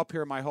I grew up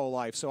here my whole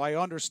life. So I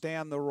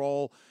understand the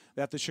role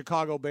that the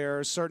Chicago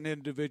Bears, certain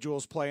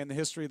individuals play in the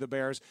history of the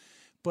Bears.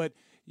 But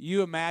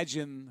you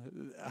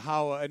imagine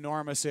how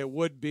enormous it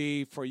would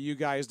be for you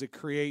guys to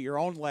create your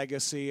own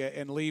legacy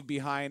and leave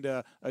behind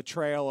a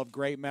trail of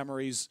great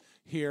memories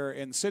here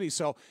in the city.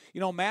 So,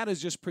 Matt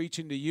is just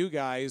preaching to you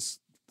guys,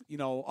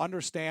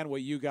 understand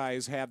what you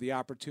guys have the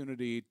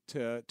opportunity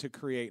to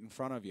create in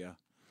front of you.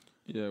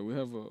 Yeah, we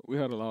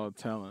had a lot of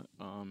talent,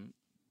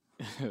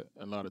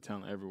 a lot of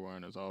talent everywhere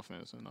in this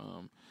offense, and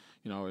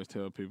I always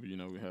tell people,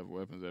 we have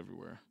weapons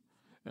everywhere,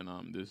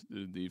 and this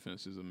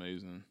defense is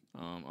amazing.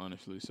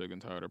 Honestly, sick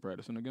and tired of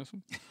practicing against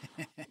them,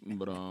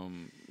 but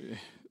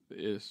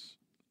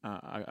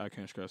I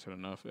can't stress it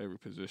enough. Every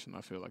position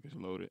I feel like is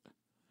loaded.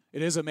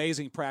 It is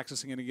amazing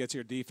practicing against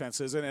your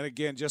defenses, and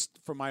again, just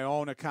from my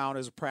own account,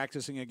 as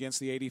practicing against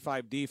the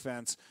 85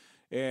 defense,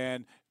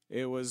 and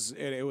It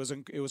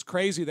was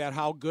crazy that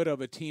how good of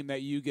a team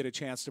that you get a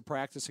chance to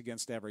practice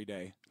against every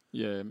day.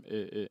 Yeah,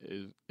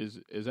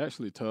 it's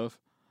actually tough,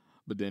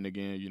 but then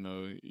again,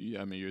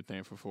 you're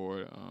thankful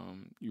for it.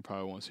 You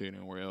probably won't see it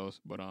anywhere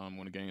else, but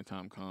when the game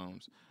time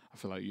comes, I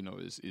feel like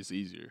it's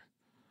easier.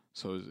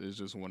 So it's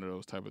just one of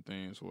those type of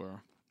things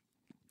where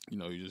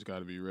you just got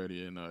to be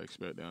ready and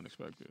expect the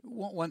unexpected.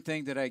 One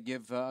thing that I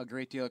give a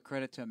great deal of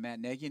credit to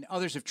Matt Nagy, and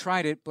others have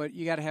tried it, but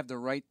you got to have the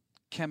right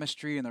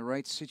chemistry and the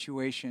right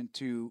situation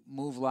to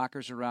move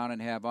lockers around and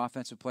have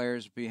offensive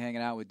players be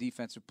hanging out with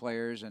defensive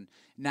players and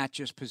not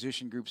just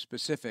position group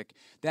specific.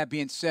 That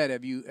being said,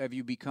 have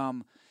you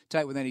become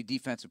tight with any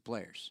defensive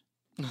players?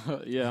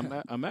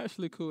 Yeah, I'm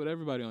actually cool with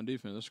everybody on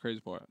defense. That's the crazy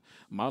part.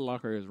 My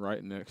locker is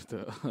right next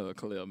to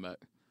Khalil Mack.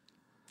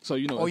 So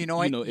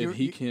if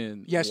he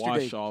can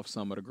wash off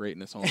some of the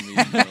greatness on me,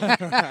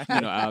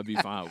 I'll be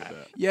fine with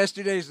that.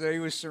 Yesterday, so he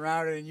was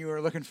surrounded, and you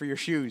were looking for your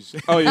shoes.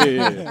 Oh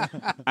yeah.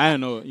 I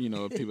didn't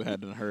know, if people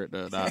hadn't heard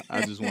that.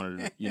 I just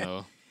wanted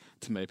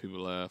to make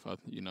people laugh.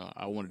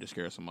 I wanted to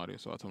scare somebody,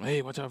 so I told them,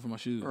 "Hey, watch out for my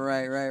shoes."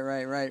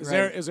 Right.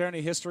 Is there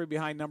any history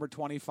behind number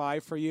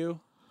 25 for you?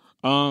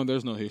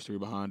 There's no history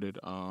behind it.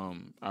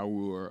 I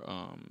wore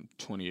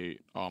 28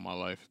 all my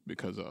life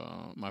because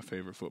my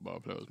favorite football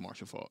player was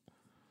Marshall Faulk.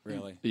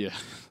 Really? Yeah.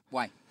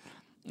 Why?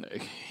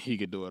 He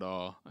could do it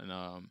all, and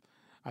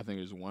I think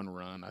there's one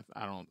run.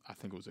 I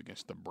think it was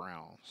against the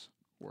Browns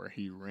where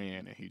he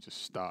ran and he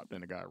just stopped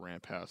and the guy ran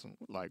past him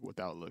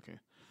without looking.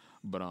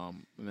 But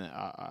man,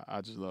 I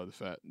just love the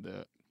fact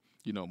that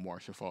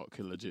Marshall Faulk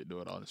could legit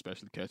do it all,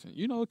 especially catching.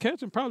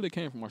 Catching probably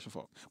came from Marshall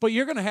Faulk. But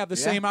you're going to have the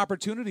same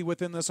opportunity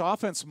within this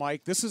offense,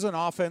 Mike. This is an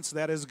offense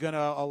that is going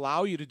to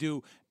allow you to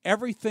do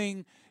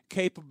everything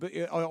capable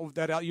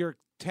that your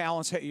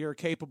talents you're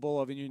capable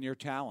of in your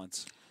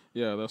talents.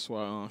 Yeah, that's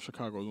why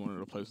Chicago was one of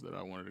the places that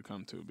I wanted to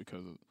come to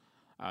because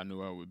I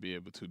knew I would be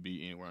able to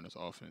be anywhere in this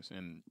offense.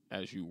 And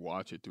as you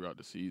watch it throughout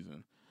the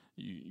season,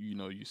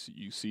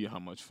 you see how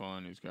much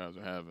fun these guys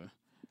are having.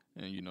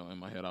 And, in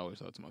my head, I always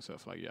thought to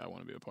myself, I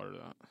want to be a part of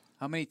that.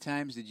 How many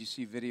times did you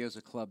see videos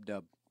of Club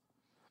Dub?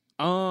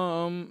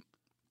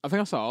 I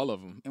think I saw all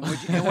of them.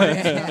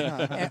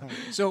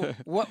 So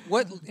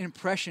what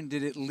impression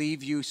did it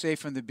leave you, say,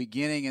 from the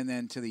beginning and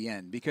then to the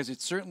end? Because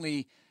it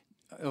certainly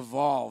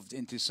evolved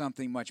into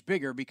something much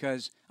bigger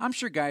because I'm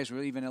sure guys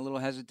were even a little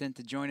hesitant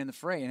to join in the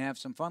fray and have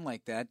some fun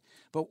like that.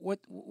 But what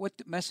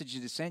message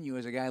did it send you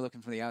as a guy looking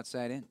from the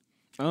outside in?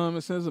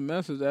 It sends a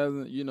message as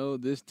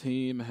this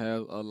team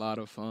has a lot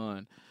of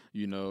fun,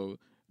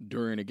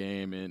 during the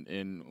game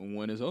and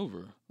when it's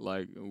over.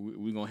 Like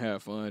we're gonna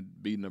have fun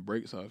beating the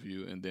brakes off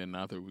you, and then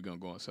after we're gonna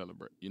go and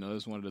celebrate.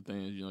 That's one of the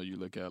things you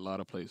look at a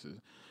lot of places.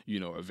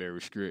 Are very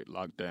strict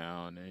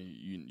lockdown,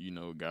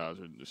 and guys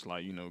are just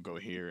like go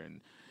here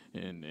and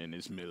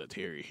it's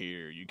military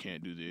here. You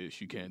can't do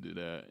this, you can't do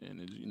that,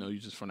 and you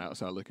just from the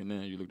outside looking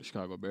in, you look at the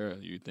Chicago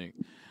Bears, you think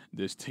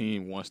this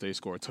team once they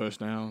score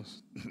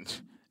touchdowns.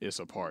 It's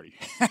a party.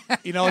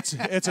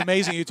 It's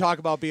amazing. You talk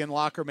about being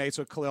locker mates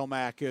with Khalil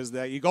Mack is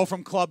that you go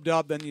from Club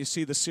Dub, then you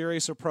see the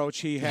serious approach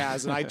he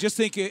has. And I just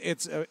think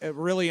it's a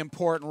really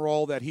important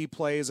role that he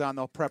plays on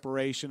the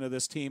preparation of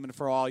this team and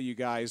for all you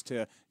guys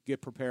to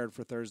get prepared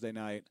for Thursday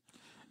night.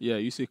 Yeah,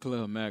 you see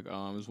Khalil Mack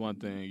is one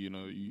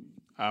thing,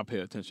 I pay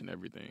attention to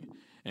everything.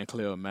 And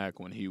Khalil Mack,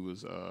 when he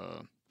was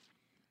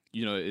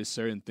it's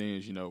certain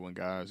things, when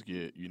guys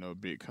get,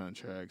 big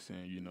contracts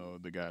and,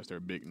 the guys that are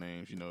big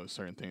names,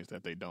 certain things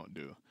that they don't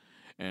do.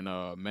 And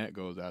Matt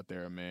goes out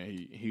there, man,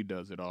 he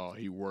does it all.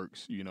 He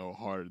works,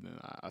 harder than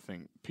I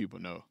think people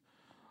know.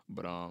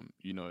 But,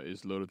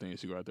 it's little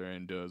things he goes out there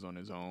and does on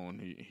his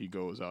own. He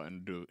goes out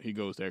and he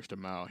goes the extra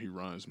mile. He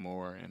runs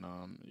more. And,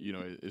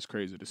 it's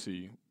crazy to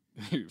see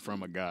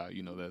from a guy,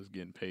 that's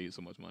getting paid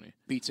so much money.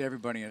 Beats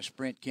everybody in a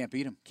sprint. Can't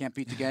beat him. Can't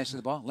beat the guys to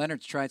the ball.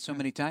 Leonard's tried so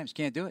many times.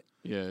 Can't do it.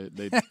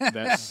 Yeah,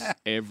 that's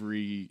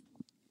every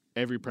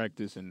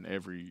practice and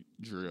every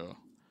drill.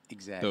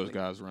 Exactly. Those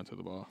guys run to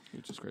the ball,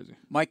 which is crazy.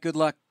 Mike, good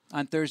luck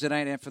on Thursday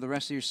night and for the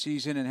rest of your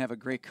season, and have a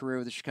great career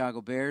with the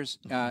Chicago Bears.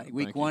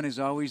 Week one is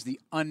always the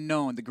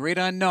unknown, the great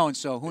unknown,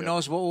 so who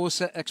knows what we'll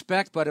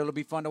expect, but it'll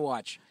be fun to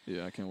watch.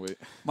 Yeah, I can't wait.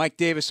 Mike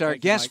Davis, our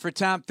guest for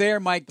Tom Thayer.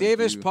 Mike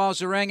Davis, Paul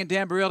Zarang, and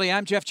Dan Barilli.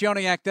 I'm Jeff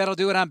Joniak. That'll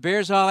do it on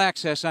Bears All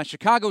Access on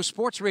Chicago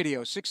Sports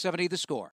Radio, 670 The Score.